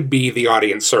he would be the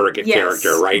audience surrogate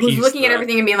character, right? He's looking at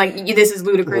everything and being like, this is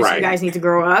ludicrous. Right. You guys need to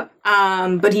grow up.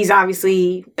 But he's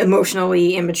obviously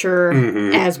emotionally immature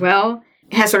as well.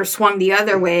 Has sort of swung the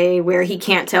other way where he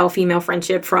can't tell female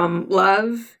friendship from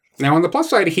love. Now, on the plus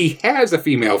side, he has a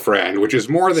female friend, which is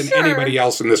more than anybody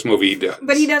else in this movie does.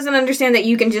 But he doesn't understand that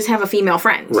you can just have a female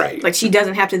friend. Right. Like, she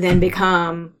doesn't have to then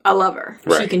become a lover.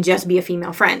 Right. She can just be a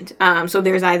female friend. So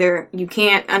there's either you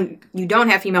don't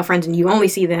have female friends and you only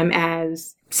see them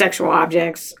as sexual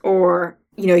objects, or,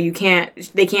 they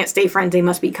can't stay friends, they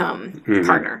must become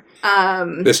partner.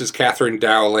 This is Catherine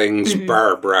Dowling's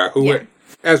Barbara, who,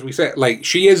 as we said, like,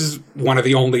 she is one of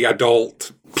the only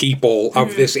adult people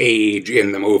of this age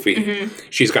in the movie.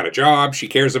 She's got a job she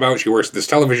cares about. She works at this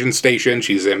television station.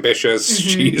 She's ambitious.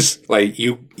 She's like,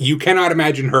 you cannot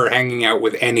imagine her hanging out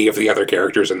with any of the other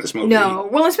characters in this movie. No.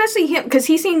 Well, especially him, because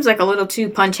he seems like a little too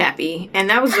punch happy. And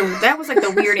that was like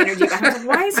the weird energy behind him.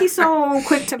 Like, why is he so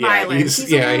quick to violence?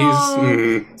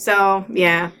 So,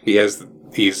 yeah.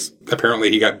 He's apparently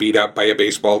he got beat up by a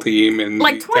baseball team in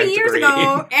like 20 years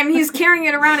ago, and he's carrying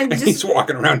it around and just he's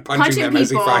walking around punching them people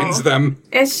as he finds them.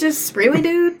 It's just really,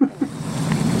 dude.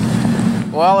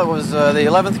 Well, it was the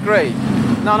 11th grade.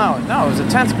 No, it was the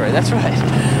 10th grade. That's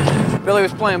right. Billy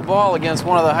was playing ball against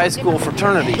one of the high school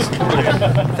fraternities.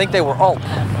 I think they were alt.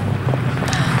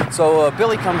 So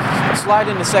Billy comes slide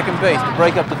into second base to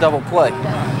break up the double play,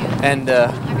 and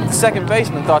the second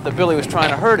baseman thought that Billy was trying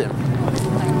to hurt him.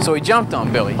 So he jumped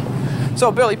on Billy.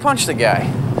 So Billy punched the guy.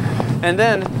 And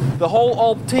then the whole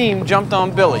Ulp team jumped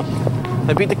on Billy.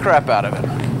 They beat the crap out of him.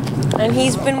 And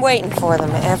he's been waiting for them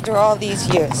after all these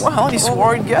years. Well, he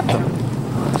swore he'd get them.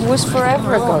 It was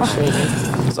forever ago,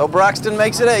 sweetie. So Braxton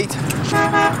makes it 8.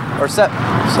 Or 7.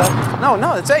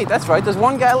 No, it's 8. That's right. There's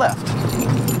one guy left.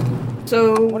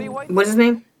 So, what's his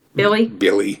name?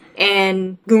 Billy.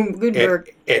 And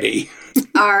Gutenberg. Eddie.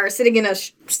 Are sitting in a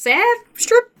sad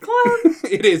strip club.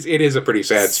 It is a pretty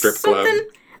sad strip club.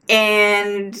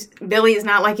 And Billy is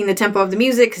not liking the tempo of the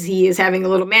music because he is having a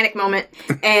little manic moment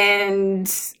and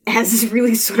has this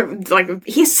really sort of like,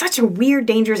 he has such a weird,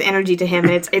 dangerous energy to him.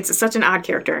 And it's such an odd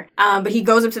character. But he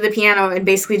goes up to the piano and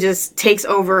basically just takes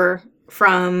over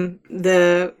from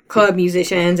the club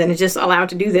musicians and is just allowed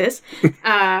to do this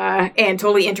and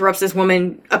totally interrupts this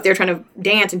woman up there trying to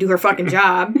dance and do her fucking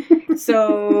job.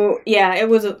 So, yeah, it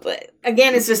was,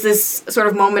 again, it's just this sort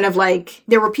of moment of like,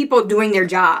 there were people doing their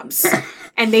jobs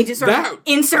and they just sort of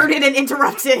inserted and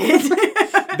interrupted.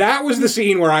 That was the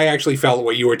scene where I actually felt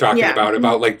what you were talking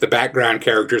about like the background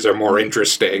characters are more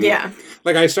interesting. Yeah.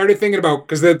 Like, I started thinking about,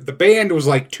 because the band was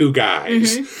like two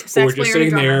guys who were just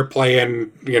sitting there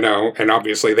playing, and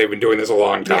obviously they've been doing this a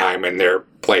long time, and they're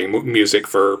playing music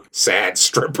for sad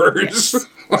strippers. Yes.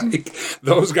 Like,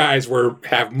 those guys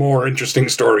have more interesting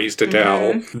stories to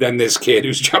tell than this kid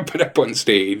who's jumping up on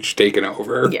stage, taking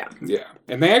over. Yeah. Yeah.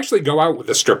 And they actually go out with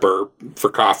a stripper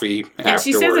for coffee afterwards.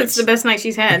 She says it's the best night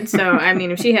she's had, so, I mean,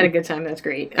 if she had a good time, that's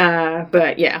great.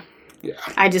 But, yeah.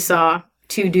 I just saw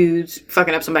 2 dudes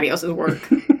fucking up somebody else's work.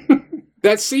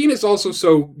 That scene is also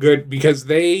so good because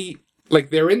they're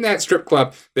in that strip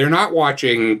club. They're not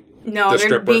watching the stripper.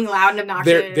 They're being loud and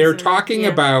obnoxious. They're talking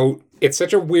about, it's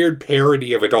such a weird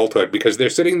parody of adulthood because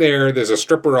they're sitting there's a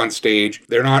stripper on stage.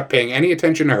 They're not paying any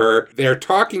attention to her. They're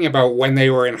talking about when they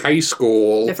were in high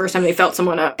school. The first time they felt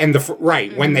someone up. And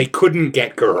when they couldn't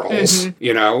get girls.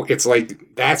 It's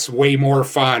like, that's way more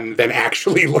fun than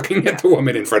actually looking at the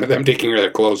woman in front of them taking their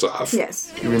clothes off.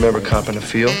 Yes. You remember Coppin' a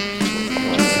Feel?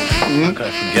 How could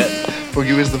I forget?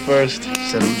 Boogie was the first.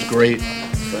 Said it was great.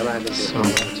 So,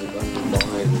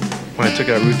 when I took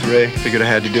out Ruth Ray, figured I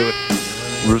had to do it.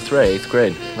 Ruth Ray, 8th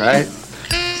grade. Right?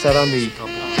 Sat on the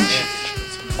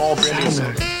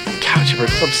couch of her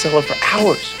club cellar for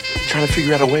hours, trying to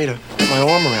figure out a way to put my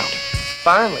arm around her.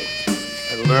 Finally,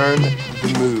 I learned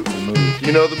the move.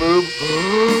 You know the move?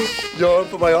 Yo,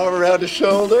 put my arm around his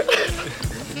shoulder.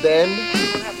 Then,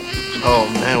 oh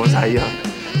man, was I young.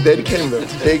 Then came the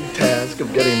big task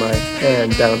of getting my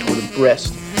hand down toward the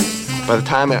breast. By the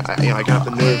time I got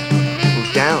the nerve to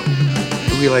move down,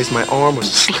 I realized my arm was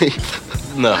asleep.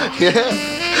 No.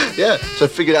 Yeah. So I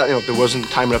figured out, there wasn't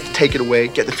time enough to take it away,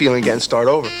 get the feeling again, start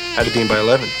over. Had to be in by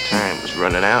 11. Time was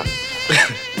running out.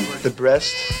 The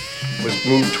breast was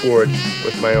moved toward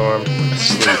with my arm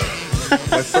asleep.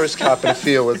 My first Coppin' a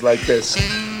Feel was like this.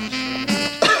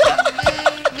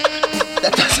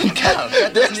 That doesn't count.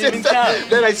 That doesn't even count.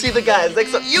 Then I see the guys. Like,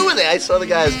 so you were there. I saw the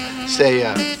guys say,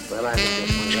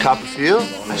 did you Coppin' a Feel?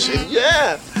 I said,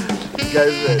 yeah. The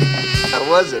guys said, how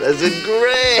was it? I said,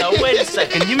 great. Now, wait a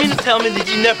second. You mean to tell me that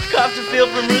you never copped a feel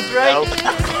from Ruth Ray? No.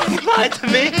 You lied to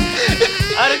me?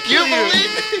 I'd have killed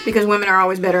you. Because women are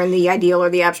always better in the ideal or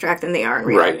the abstract than they are in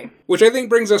reality. Right. Which I think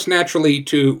brings us naturally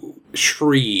to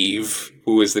Shreve,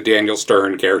 who is the Daniel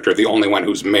Stern character, the only one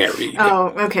who's married.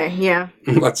 Oh, okay, yeah.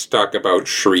 Let's talk about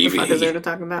Shreve. What the fuck is there to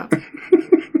talk about?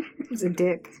 He's a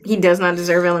dick. He does not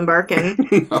deserve Ellen Barkin.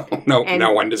 No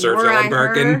one deserves Ellen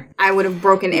Barkin. I would have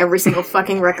broken every single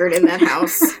fucking record in that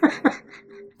house.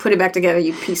 Put it back together,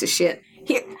 you piece of shit.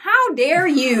 How dare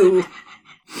you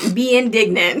be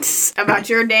indignant about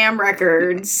your damn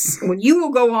records when you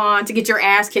will go on to get your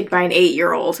ass kicked by an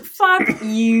 8-year-old? Fuck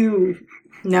you.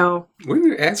 No. When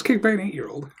your ass kicked by an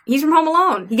 8-year-old? He's from Home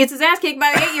Alone. He gets his ass kicked by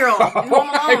an 8-year-old.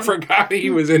 I forgot he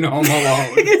was in Home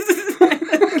Alone.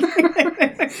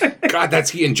 God, that's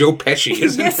he and Joe Pesci,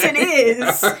 isn't it? Yes, it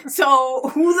is. So,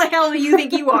 who the hell do you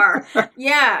think you are?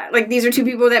 Yeah, like, these are 2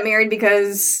 people that married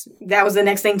because that was the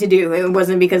next thing to do. It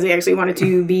wasn't because they actually wanted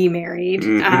to be married.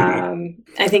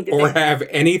 I think that or have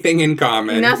anything in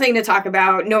common. Nothing to talk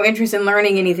about. No interest in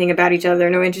learning anything about each other.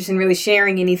 No interest in really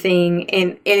sharing anything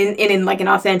in like an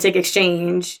authentic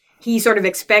exchange. He sort of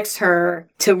expects her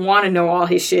to want to know all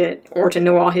his shit or to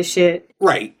know all his shit.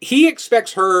 Right. He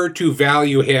expects her to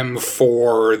value him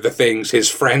for the things his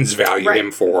friends value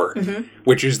him for,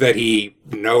 which is that he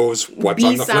knows what's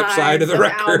on the flip side of the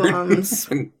record,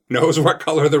 and knows what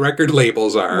color the record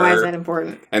labels are. Why is that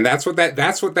important? And that's what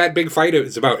that big fight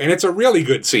is about. And it's a really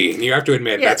good scene. You have to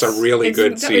admit, that's a really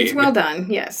good scene. It's well done,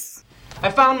 yes. I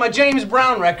found my James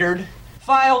Brown record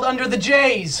filed under the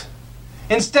J's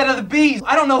instead of the B's.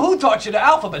 I don't know who taught you to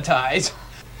alphabetize.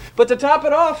 But to top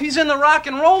it off, he's in the rock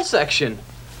and roll section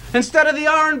instead of the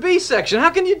R&B section. How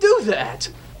can you do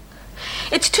that?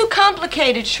 It's too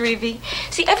complicated, Shrevey.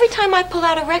 See, every time I pull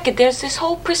out a record, there's this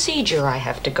whole procedure I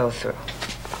have to go through.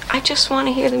 I just want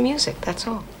to hear the music, that's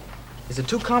all. Is it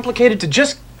too complicated to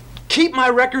just keep my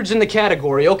records in the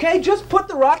category, okay? Just put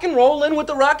the rock and roll in with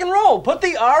the rock and roll. Put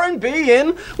the R&B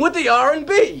in with the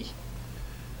R&B.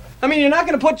 I mean, you're not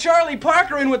gonna put Charlie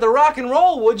Parker in with the rock and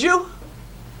roll, would you?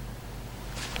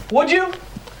 Would you?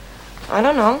 I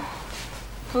don't know.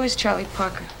 Who is Charlie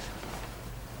Parker?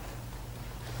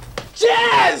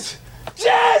 Jazz!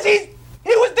 Jazz! He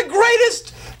was the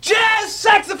greatest jazz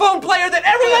saxophone player that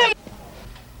ever lived!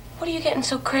 What are you getting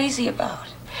so crazy about?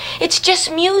 It's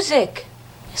just music.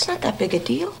 It's not that big a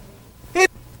deal. It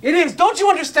is. Don't you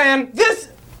understand? This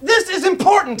is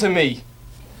important to me.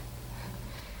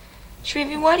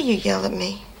 Shrevey, why do you yell at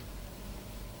me?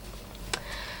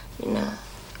 You know,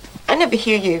 I never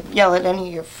hear you yell at any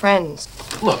of your friends.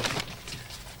 Look,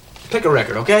 pick a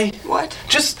record, okay? What?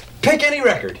 Just pick any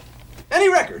record. Any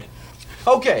record.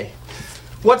 Okay.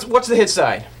 What's the hit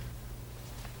side?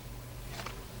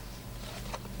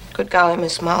 Good golly,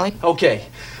 Miss Molly. Okay.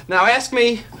 Now ask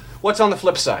me what's on the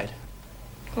flip side.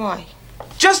 Why?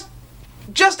 Just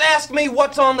ask me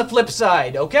what's on the flip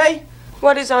side, okay?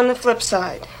 What is on the flip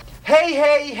side? Hey,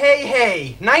 hey, hey,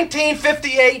 hey.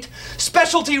 1958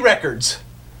 Specialty Records.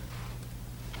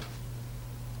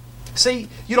 See,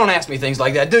 you don't ask me things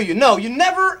like that, do you? No, you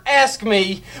never ask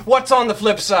me what's on the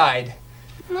flip side.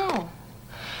 No.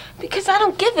 Because I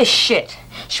don't give a shit.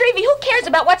 Shrevey, who cares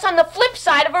about what's on the flip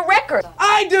side of a record?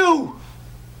 I do!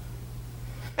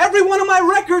 Every one of my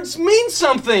records means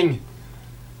something.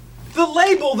 The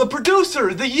label, the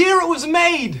producer, the year it was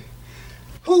made.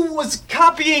 Who was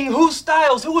copying whose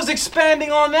styles, who was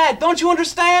expanding on that. Don't you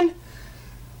understand?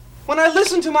 When I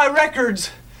listen to my records,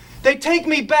 they take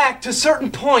me back to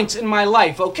certain points in my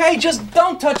life, okay? Just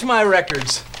don't touch my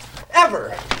records.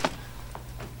 Ever.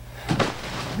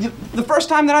 The first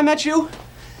time that I met you,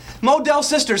 Modell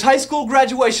Sisters' high school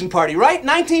graduation party, right?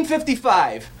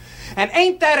 1955. And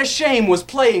Ain't That a Shame was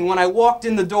playing when I walked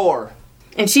in the door.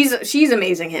 And she's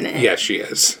amazing in it. Yes, she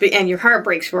is. And your heart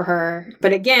breaks for her.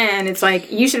 But again, it's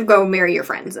like, you should go marry your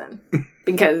friends then.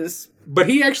 Because... But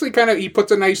he actually he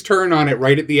puts a nice turn on it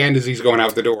right at the end as he's going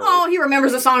out the door. Oh, he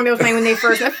remembers the song that was playing when they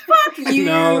first met. Fuck you!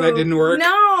 No, that didn't work.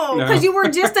 No, because you were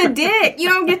just a dick. You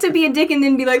don't get to be a dick and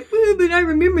then be like, oh, but I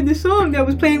remember the song that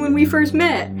was playing when we first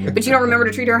met. But you don't remember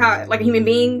to treat her like a human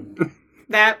being?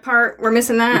 That part, we're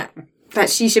missing that. That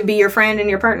she should be your friend and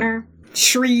your partner?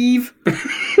 Shreve.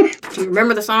 Do you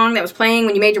remember the song that was playing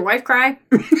when you made your wife cry?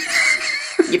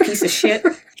 You piece of shit.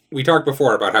 We talked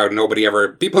before about how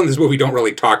people in this movie don't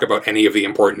really talk about any of the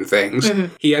important things.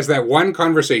 Mm-hmm. He has that one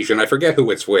conversation, I forget who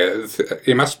it's with.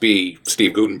 It must be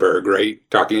Steve Guttenberg, right?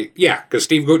 Yeah, because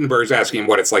Steve Guttenberg's asking him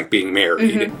what it's like being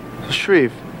married. Mm-hmm.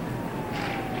 Shreve,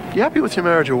 you happy with your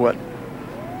marriage or what?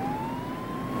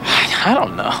 I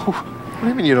don't know. What do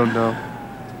you mean you don't know?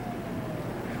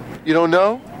 You don't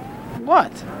know?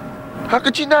 What? How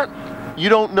could you not? You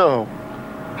don't know.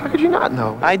 How could you not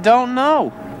know? I don't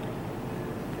know.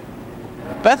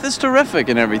 Beth is terrific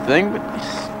and everything, but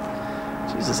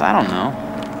Jesus, I don't know.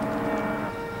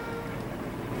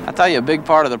 I'll tell you a big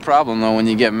part of the problem, though, when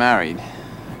you get married.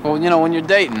 Well, you know, when you're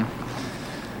dating,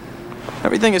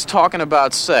 everything is talking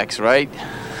about sex, right?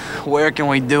 Where can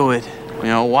we do it? You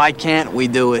know, why can't we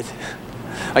do it?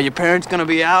 Are your parents gonna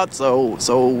be out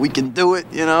so we can do it,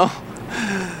 you know?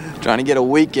 Trying to get a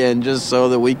weekend just so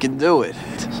that we can do it.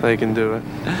 So you can do it.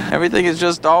 Everything is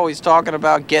just always talking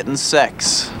about getting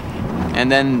sex. And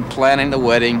then planning the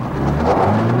wedding.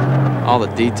 All the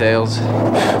details.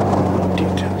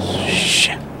 Details.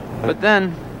 Shit. But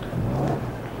then,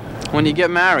 when you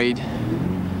get married,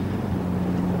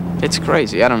 it's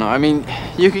crazy. I don't know. I mean,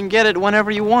 you can get it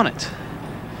whenever you want it.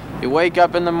 You wake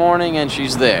up in the morning and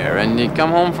she's there. And you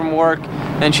come home from work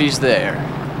and she's there.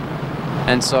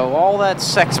 And so all that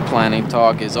sex planning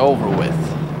talk is over with.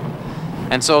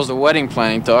 And so is the wedding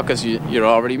planning talk because you're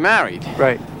already married.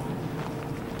 Right.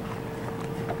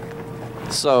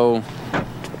 So,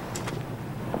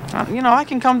 you know, I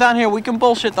can come down here, we can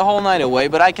bullshit the whole night away,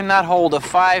 but I cannot hold a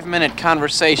 5-minute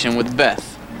conversation with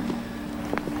Beth.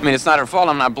 I mean, it's not her fault,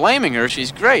 I'm not blaming her,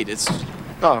 she's great,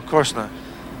 No, of course not.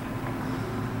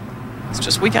 It's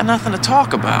just we got nothing to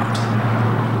talk about.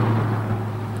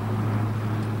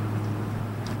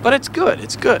 But it's good,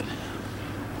 it's good.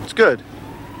 It's good.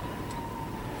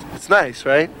 It's nice,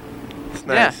 right? It's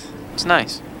nice. Yeah, it's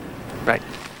nice. Right.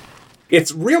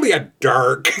 It's really a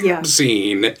dark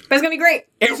scene. But it's going to be great.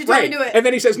 You should totally do it. And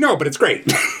then he says, no, but it's great.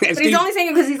 But he's only saying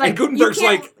it because he's like... And Gutenberg's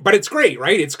like, but it's great,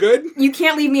 right? It's good? You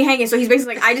can't leave me hanging. So he's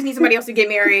basically like, I just need somebody else to get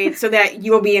married so that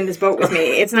you'll be in this boat with me.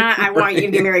 It's not, I want you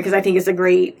to get married because I think it's a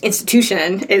great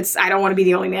institution. It's, I don't want to be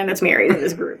the only man that's married in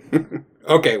this group.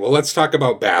 Okay, well, let's talk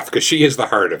about Beth, because she is the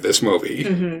heart of this movie.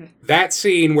 Mm-hmm. That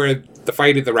scene where the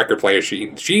fight at the record player,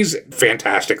 she's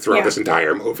fantastic throughout this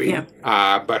entire movie.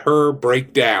 Yeah. But her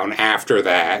breakdown after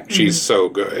that, she's so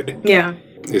good. Yeah.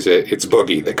 It's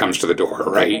Boogie that comes to the door,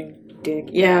 right? Dick.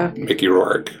 Yeah. Mickey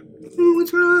Rourke.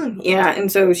 What's wrong? Yeah,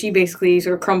 and so she basically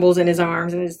sort of crumbles in his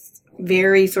arms and is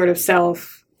very sort of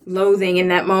self-loathing in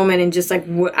that moment, and just like,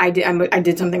 what I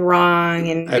did something wrong,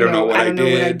 and I don't know what I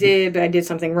did, but I did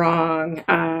something wrong.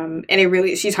 And it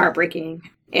really, she's heartbreaking,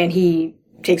 and he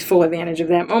takes full advantage of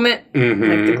that moment,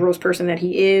 like the gross person that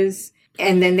he is.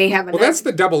 And then they have Well, that's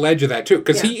the double edge of that, too,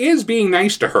 because he is being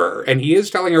nice to her, and he is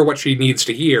telling her what she needs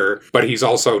to hear, but he's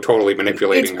also totally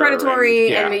manipulating her. It's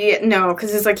predatory, and no,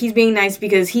 because it's like he's being nice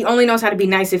because he only knows how to be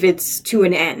nice if it's to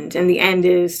an end, and the end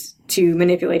is to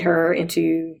manipulate her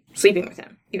into sleeping with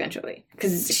him, eventually.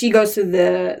 Because she goes to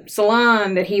the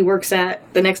salon that he works at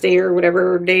the next day or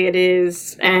whatever day it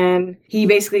is, and he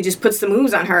basically just puts the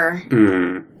moves on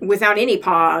her without any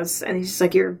pause, and he's just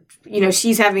like,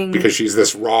 she's having... Because she's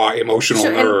this raw, emotional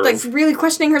nerve. And, like, really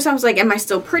questioning herself, like, am I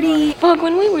still pretty? Bug,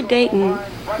 when we were dating,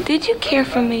 did you care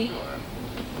for me?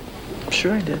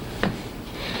 Sure I did.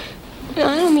 No,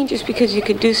 I don't mean just because you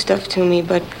could do stuff to me,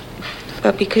 but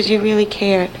because you really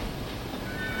cared.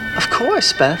 Of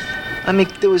course, Beth. I mean,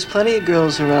 there was plenty of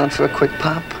girls around for a quick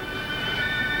pop.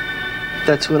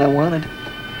 That's what I wanted.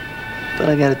 But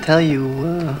I gotta tell you,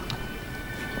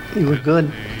 you were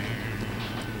good.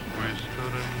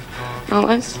 I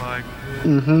was?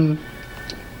 Mm-hmm.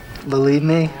 Believe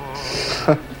me?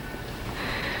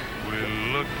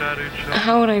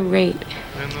 How would I rate?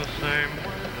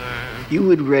 You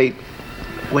would rate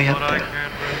way up there.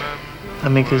 I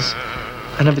mean, because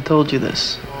I never told you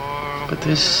this, but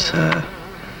this, I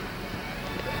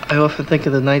often think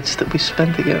of the nights that we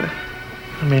spent together.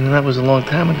 I mean, and that was a long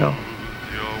time ago.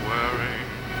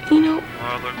 You know,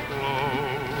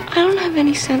 I don't have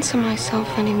any sense of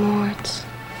myself anymore.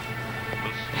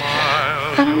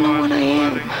 I don't know what I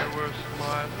am.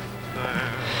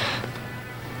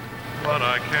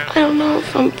 I don't know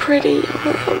if I'm pretty.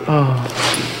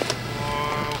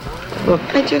 Look.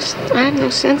 I have no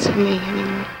sense of me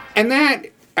anymore. And that,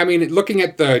 I mean, looking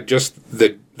at the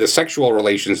sexual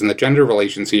relations and the gender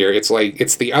relations here, it's like,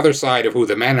 it's the other side of who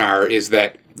the men are, is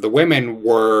that the women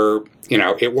were,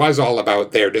 it was all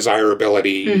about their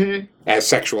desirability as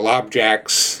sexual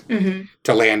objects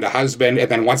to land a husband. And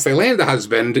then once they land a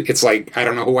husband, it's like, I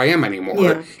don't know who I am anymore.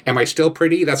 Yeah. Am I still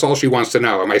pretty? That's all she wants to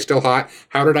know. Am I still hot?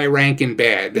 How did I rank in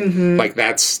bed? Like,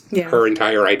 that's her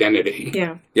entire identity.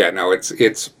 Yeah. Yeah, no,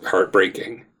 it's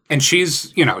heartbreaking. And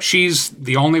she's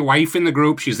the only wife in the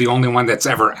group. She's the only one that's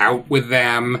ever out with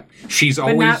them. She's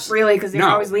always... But not really, because they're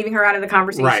always leaving her out of the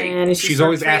conversation. Right. And she's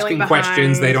always asking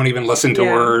questions. They don't even listen to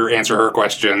her, answer her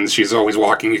questions. She's always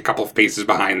walking a couple of paces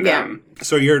behind them.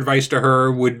 So your advice to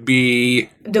her would be...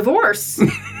 Divorce.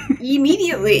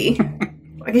 Immediately.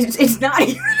 Like, it's not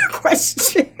even a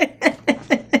question.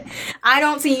 I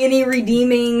don't see any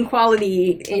redeeming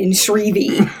quality in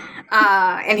Shrevey.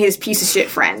 And his piece of shit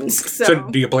friends. So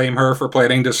do you blame her for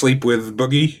planning to sleep with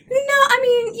Boogie? No, I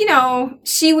mean,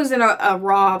 she was in a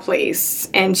raw place,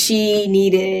 and she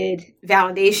needed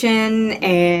validation,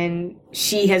 and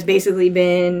she has basically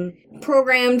been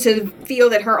programmed to feel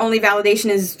that her only validation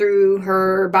is through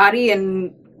her body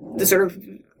and the sort of,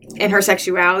 and her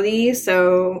sexuality,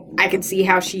 so I could see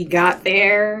how she got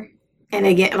there. And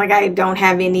again, like, I don't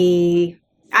have any...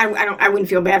 I wouldn't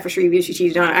feel bad for Shrevey if she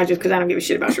cheated on it, because I don't give a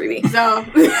shit about Shrevey. So,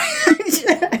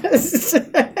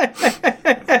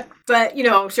 but,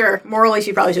 sure, morally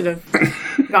she probably should have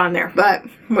gone there, but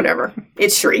whatever.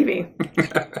 It's Shrevey.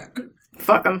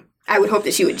 Fuck them. I would hope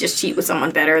that she would just cheat with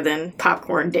someone better than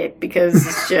Popcorn Dick, because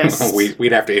it's just...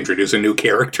 We'd have to introduce a new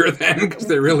character then, because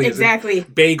there really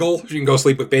isn't. Bagel. She can go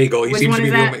sleep with Bagel. He seems to be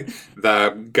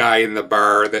the guy in the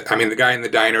bar the guy in the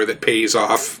diner that pays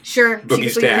off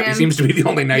Boogie's tab. He seems to be the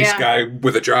only nice guy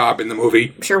with a job in the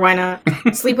movie. Sure, why not?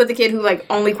 Sleep with the kid who,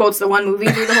 only quotes the one movie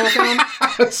through the whole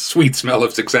film. Sweet Smell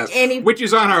of Success. Which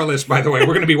is on our list, by the way. We're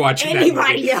going to be watching that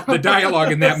movie. Else. The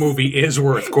dialogue in that movie is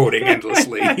worth quoting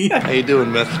endlessly. How you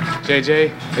doing, Myth?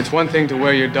 JJ, it's one thing to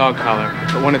wear your dog collar,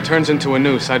 but when it turns into a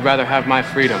noose, I'd rather have my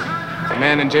freedom. A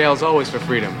man in jail's always for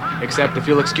freedom. Except if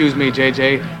you'll excuse me,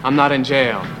 JJ, I'm not in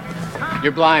jail.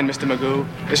 You're blind, Mr. Magoo.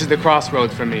 This is the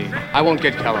crossroads for me. I won't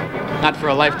get Kello. Not for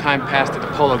a lifetime passed at the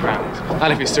polo grounds. Not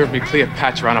if you serve me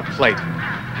Cleopatra on a plate.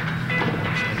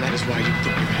 And that is why you put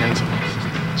your hands on me.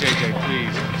 JJ,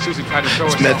 please. Susie tried to throw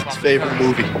herself off. It's Meth's favorite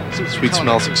movie. Sweet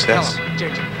Smell of Success.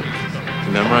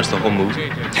 You memorized the whole movie?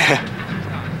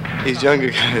 These younger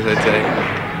guys, I tell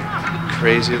you,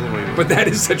 crazier than we were. But that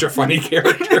is such a funny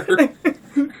character.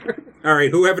 All right,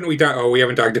 who haven't we talked? Oh, we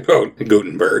haven't talked about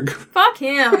Gutenberg. Fuck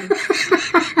him.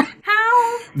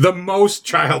 How? The most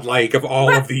childlike of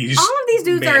all of these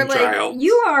these dudes are like,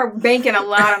 you are banking a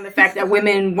lot on the fact that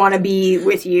women want to be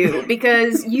with you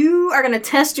because you are going to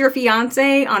test your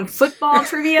fiance on football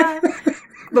trivia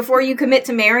before you commit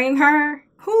to marrying her.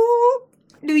 Who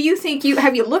do you think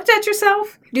have you looked at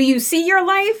yourself? Do you see your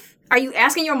life? Are you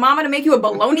asking your mama to make you a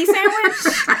bologna sandwich?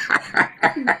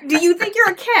 Do you think you're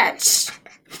a catch?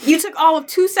 You took all of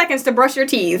 2 seconds to brush your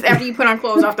teeth after you put on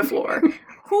clothes off the floor.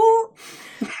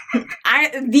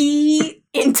 The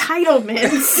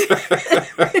entitlement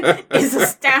is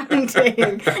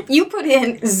astounding. You put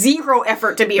in 0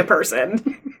 effort to be a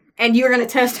person, and you're going to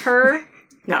test her?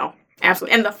 No,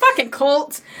 absolutely. And the fucking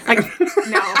cult, like,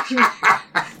 no.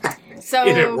 So,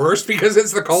 is it worse because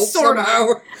it's the cult somehow?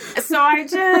 So I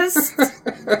just...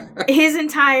 his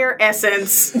entire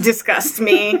essence disgusts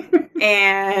me,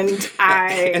 and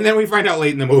I... And then we find out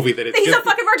late in the movie that he's a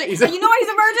fucking virgin. You know why he's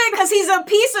a virgin? Because he's a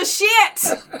piece of shit.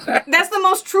 That's the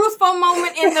most truthful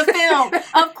moment in the film.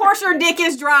 Of course your dick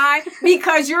is dry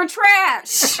because you're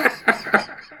trash.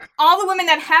 All the women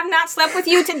that have not slept with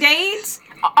you to date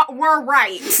were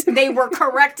right. They were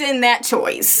correct in that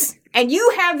choice. And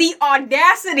you have the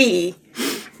audacity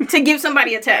to give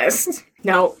somebody a test.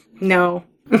 No. Nope.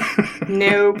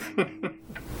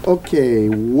 Okay,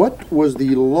 what was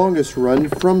the longest run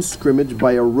from scrimmage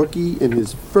by a rookie in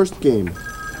his first game?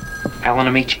 Alan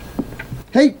Amici.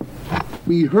 Hey,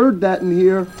 we heard that in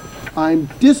here. I'm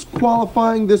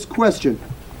disqualifying this question.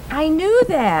 I knew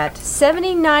that.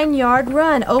 79-yard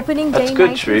run, opening day. That's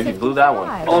good, Shreve. You blew that one.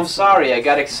 Oh, I'm sorry. I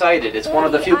got excited. It's one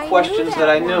of the few questions that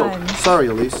I knew. Sorry,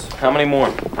 Elise. How many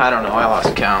more? I don't know. I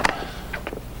lost count.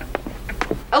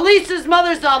 Elise's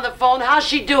mother's on the phone. How's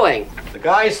she doing? The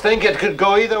guys think it could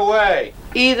go either way.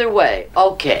 Either way.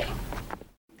 Okay.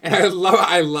 And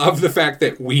I love the fact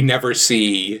that we never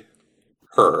see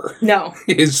her. No.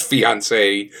 His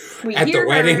fiance. At the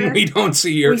wedding, we don't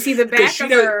see her. We see the back of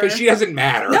her. Because she doesn't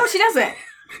matter. No, she doesn't.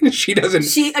 She doesn't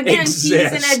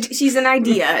exist. She's an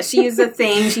idea. She is a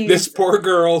thing. This poor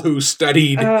girl who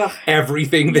studied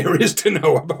everything there is to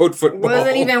know about football.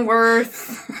 Wasn't even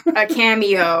worth a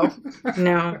cameo.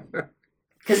 No.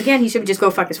 Because again, he should just go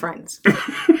fuck his friends.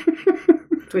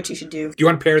 That's what you should do. Do you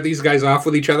want to pair these guys off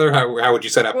with each other? How would you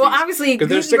set up these? Obviously, because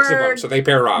there's 6 of them, so they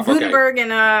pair off. Gutenberg and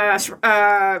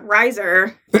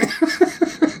Reiser.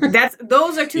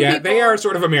 Those are 2 people. Yeah, they are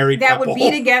sort of a married couple. That would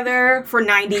be together for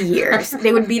 90 years.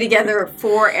 They would be together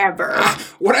forever.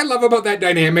 What I love about that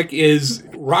dynamic is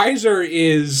Reiser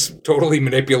is totally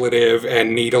manipulative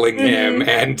and needling him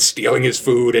and stealing his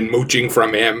food and mooching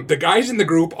from him. The guys in the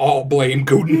group all blame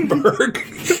Gutenberg.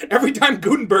 Every time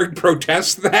Gutenberg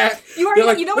protests that, they're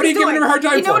like, what are you giving him a hard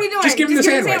time for? Just give him the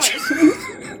sandwich.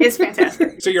 It's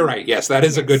fantastic. So you're right. Yes, that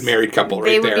is a good married couple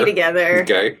right there. They would be together.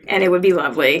 Okay. And it would be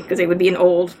lovely because they would be an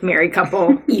old married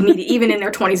couple. Even in their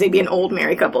 20s, they'd be an old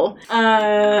married couple.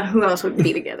 Who else would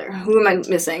be together? Who am I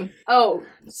missing? Oh,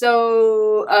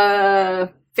 so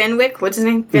Fenwick. What's his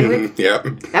name? Fenwick? Yeah.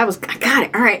 I got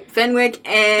it. All right. Fenwick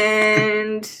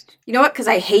and... You know what? Because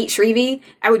I hate Shrevey,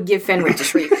 I would give Fenwick to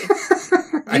Shrevey.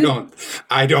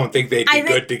 I don't think they'd be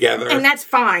good together. And that's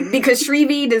fine, because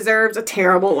Shrevey deserves a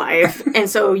terrible life, and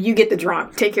so you get the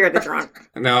drunk. Take care of the drunk.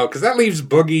 No, because that leaves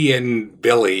Boogie and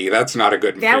Billy. That's not a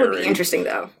good pairing. That would be interesting,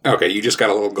 though. Okay, you just got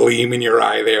a little gleam in your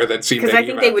eye there that seemed because I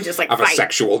think they would just, like, of fight. A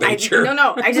sexual nature.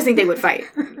 No, I just think they would fight.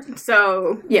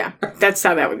 So, yeah, that's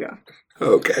how that would go.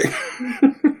 Okay.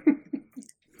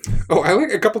 Oh, I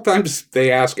like a couple times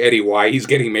they ask Eddie why he's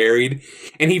getting married,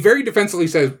 and he very defensively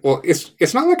says, well,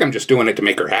 it's not like I'm just doing it to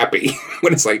make her happy.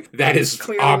 When it's like, that is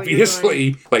clearly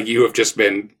obviously, like, you have just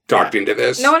been talked into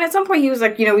this. No, and at some point he was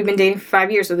like, we've been dating for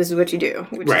 5 years, so this is what you do.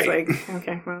 Which is like,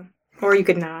 okay, well, or you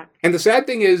could not. And the sad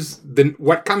thing is,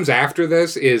 what comes after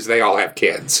this is they all have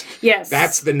kids. Yes.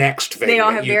 That's the next thing. They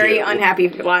all have very unhappy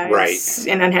lives. Right.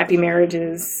 And unhappy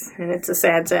marriages, and it's a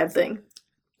sad, sad thing.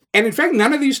 And in fact,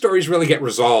 none of these stories really get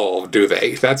resolved, do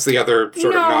they? That's the other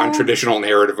sort of non-traditional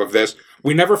narrative of this.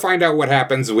 We never find out what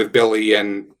happens with Billy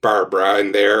and Barbara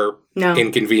and their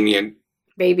inconvenient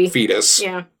baby fetus.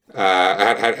 Yeah.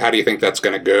 How do you think that's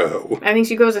going to go? I think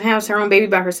she goes and has her own baby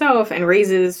by herself and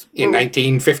raises... In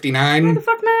 1959? Why the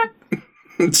fuck not?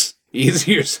 It's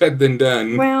easier said than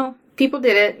done. Well, people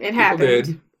did it. It happened.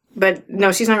 Did. But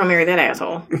no, she's not going to marry that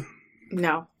asshole.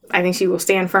 No. I think she will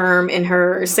stand firm in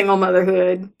her single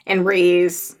motherhood and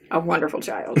raise a wonderful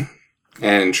child.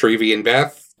 And Shrevey and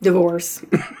Beth? Divorce.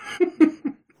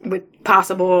 With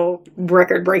possible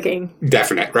record-breaking.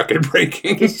 Definite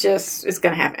record-breaking. It's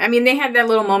going to happen. I mean, they had that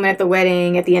little moment at the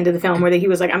wedding at the end of the film where he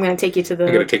was like, I'm going to take you to the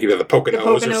Poconos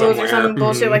or somewhere. Or some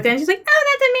bullshit like that. And she's like, oh,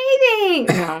 that's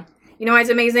amazing. No. You know why it's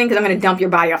amazing? Because I'm going to dump your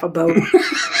body off a boat.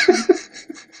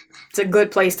 It's a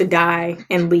good place to die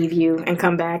and leave you and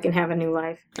come back and have a new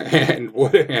life. And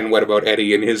what about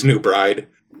Eddie and his new bride?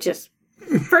 Just,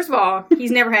 first of all,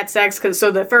 he's never had sex,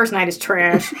 so the first night is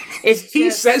trash. He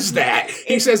says that.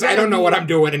 He says, I don't know what I'm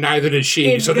doing, and neither does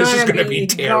she, so this is going to be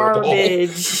terrible.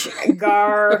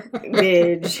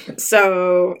 Garbage.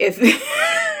 So if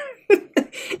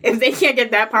they can't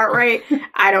get that part right,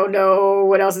 I don't know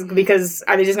what else is, because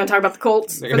are they just going to talk about the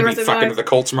Colts for the rest of their life? They're going to be fucking with the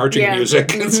Colts marching music.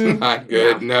 Mm-hmm. It's not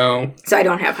good, no. So I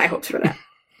don't have high hopes for that.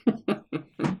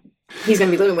 He's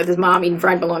going to be living with his mom eating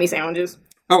fried bologna sandwiches.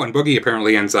 Oh, and Boogie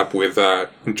apparently ends up with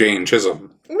Jane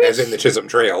Chisholm, as in the Chisholm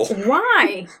Trail.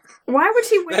 Why? Why would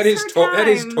she waste her time? That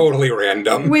is totally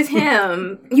random. With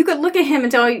him. You could look at him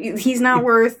and tell he's not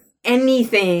worth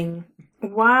anything.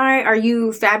 Why are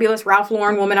you fabulous Ralph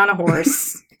Lauren woman on a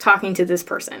horse talking to this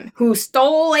person who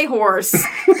stole a horse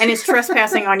and is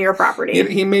trespassing on your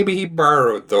property? Maybe he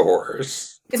borrowed the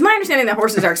horse. It's my understanding that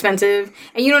horses are expensive,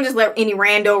 and you don't just let any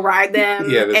rando ride them.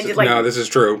 Yeah, this is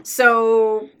true.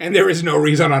 So, and there is no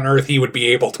reason on earth he would be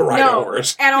able to ride a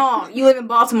horse at all. You live in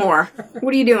Baltimore.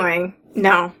 What are you doing?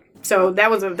 No. So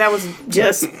that was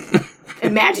just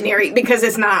imaginary, because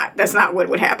that's not what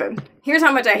would happen. Here's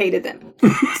how much I hated them.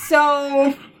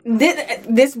 So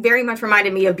this very much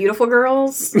reminded me of Beautiful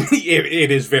Girls.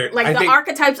 It is very... Like, the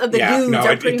archetypes of the dudes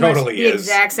are pretty much the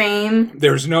exact same.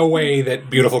 There's no way that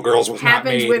Beautiful Girls was not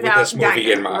made with this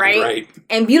movie in mind, right?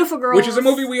 And Beautiful Girls... Which is a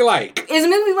movie we like. Is a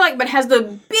movie we like, but has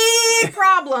the big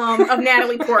problem of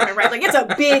Natalie Portman, right? Like, it's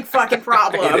a big fucking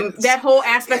problem. That whole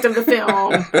aspect of the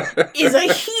film is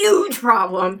a huge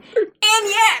problem. And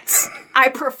yet, I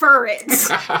prefer it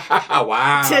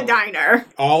wow. to Diner.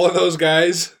 All of those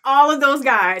guys? All of those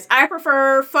guys. I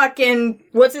prefer fucking,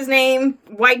 what's his name?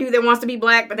 White dude that wants to be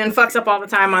black, but then fucks up all the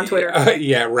time on Twitter.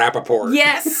 Yeah, Rappaport.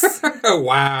 Yes.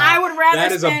 Wow. I would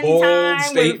rather spend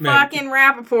time with fucking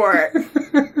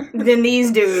Rappaport than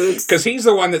these dudes. Because he's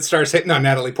the one that starts hitting on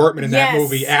Natalie Portman in that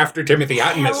movie after Timothy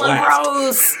Hutton has left.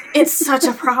 Gross. It's such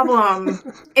a problem.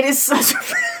 It is such a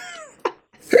problem.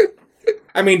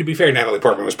 I mean, to be fair, Natalie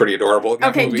Portman was pretty adorable in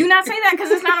that movie. Do not say that, because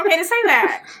it's not okay to say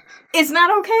that. It's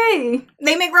not okay.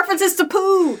 They make references to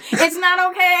Pooh. It's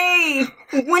not okay.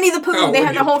 Winnie the Pooh. They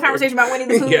have the whole conversation about Winnie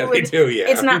the Pooh. Yeah, they do, yeah.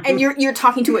 It's not, and you're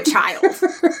talking to a child.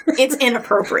 It's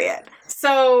inappropriate.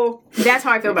 So that's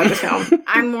how I feel about this film.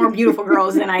 I'm more Beautiful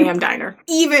Girls than I am Diner.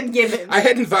 Even given. I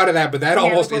hadn't thought of that, but that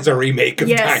almost is a remake of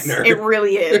Diner. Yes, it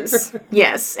really is.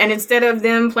 Yes. And instead of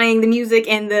them playing the music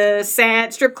in the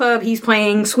sad strip club, he's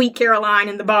playing Sweet Caroline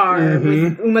in the bar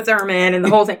with Uma Thurman and the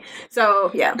whole thing.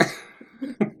 So, yeah.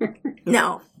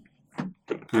 No.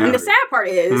 And the sad part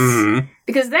is,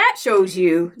 because that shows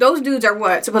you, those dudes are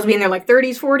what? Supposed to be in their like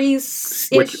 30s,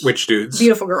 40s? Which dudes?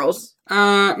 Beautiful Girls.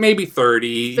 Maybe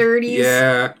 30. 30s?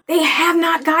 Yeah. They have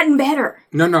not gotten better.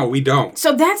 No, we don't.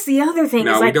 So that's the other thing.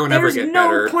 No, we don't ever get better.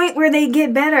 There's no point where they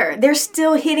get better. They're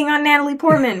still hitting on Natalie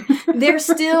Portman. They're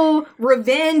still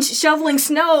revenge shoveling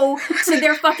snow to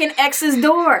their fucking ex's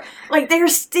door. Like, they're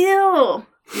still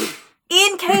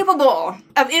incapable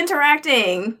of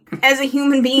interacting as a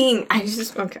human being. I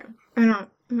don't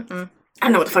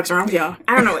know what the fuck's wrong with y'all.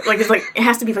 I don't know. It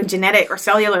has to be like genetic or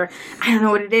cellular. I don't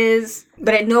know what it is.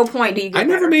 But at no point do you get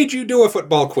never made you do a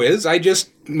football quiz. I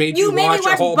just made you watch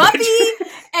a whole Buffy bunch.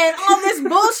 And all this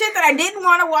bullshit that I didn't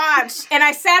want to watch. And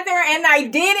I sat there and I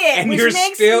did it. And which you're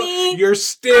makes still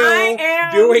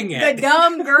doing it. The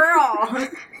dumb girl.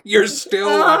 You're still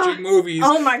watching movies.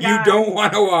 Oh my God. You don't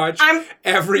want to watch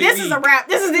every week. This is a wrap.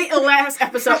 This is the last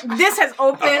episode. This has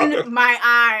opened my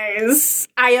eyes.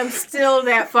 I am still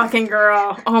that fucking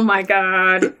girl. Oh my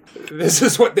God. This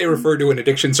is what they refer to in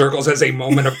addiction circles as a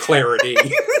moment of clarity.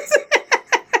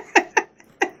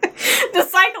 The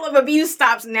cycle of abuse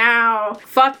stops now.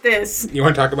 Fuck this. You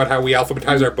want to talk about how we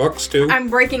alphabetize our books, too? I'm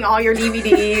breaking all your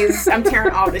DVDs. I'm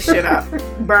tearing all this shit up.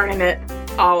 Burning it.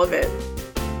 All of it.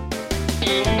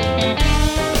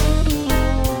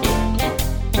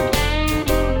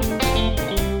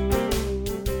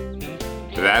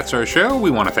 That's our show.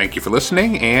 We want to thank you for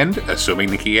listening, and assuming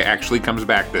Nakea actually comes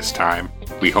back this time,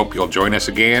 we hope you'll join us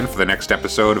again for the next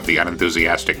episode of The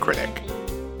Unenthusiastic Critic.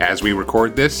 As we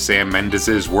record this, Sam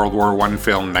Mendes' World War I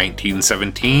film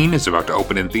 1917 is about to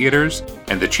open in theaters,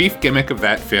 and the chief gimmick of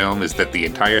that film is that the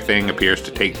entire thing appears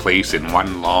to take place in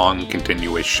one long,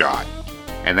 continuous shot.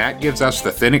 And that gives us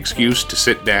the thin excuse to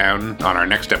sit down on our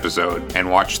next episode and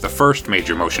watch the first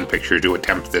major motion picture to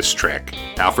attempt this trick,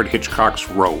 Alfred Hitchcock's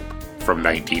Rope from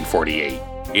 1948.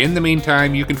 In the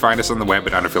meantime, you can find us on the web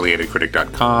at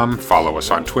unaffiliatedcritic.com, follow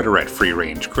us on Twitter at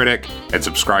FreeRangeCritic, and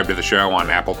subscribe to the show on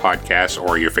Apple Podcasts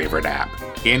or your favorite app.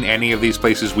 In any of these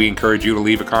places, we encourage you to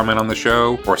leave a comment on the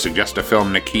show or suggest a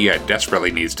film Nakea desperately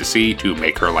needs to see to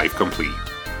make her life complete.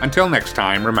 Until next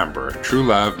time, remember, true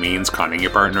love means conning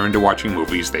your partner into watching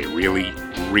movies they really,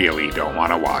 really don't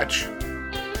want to watch.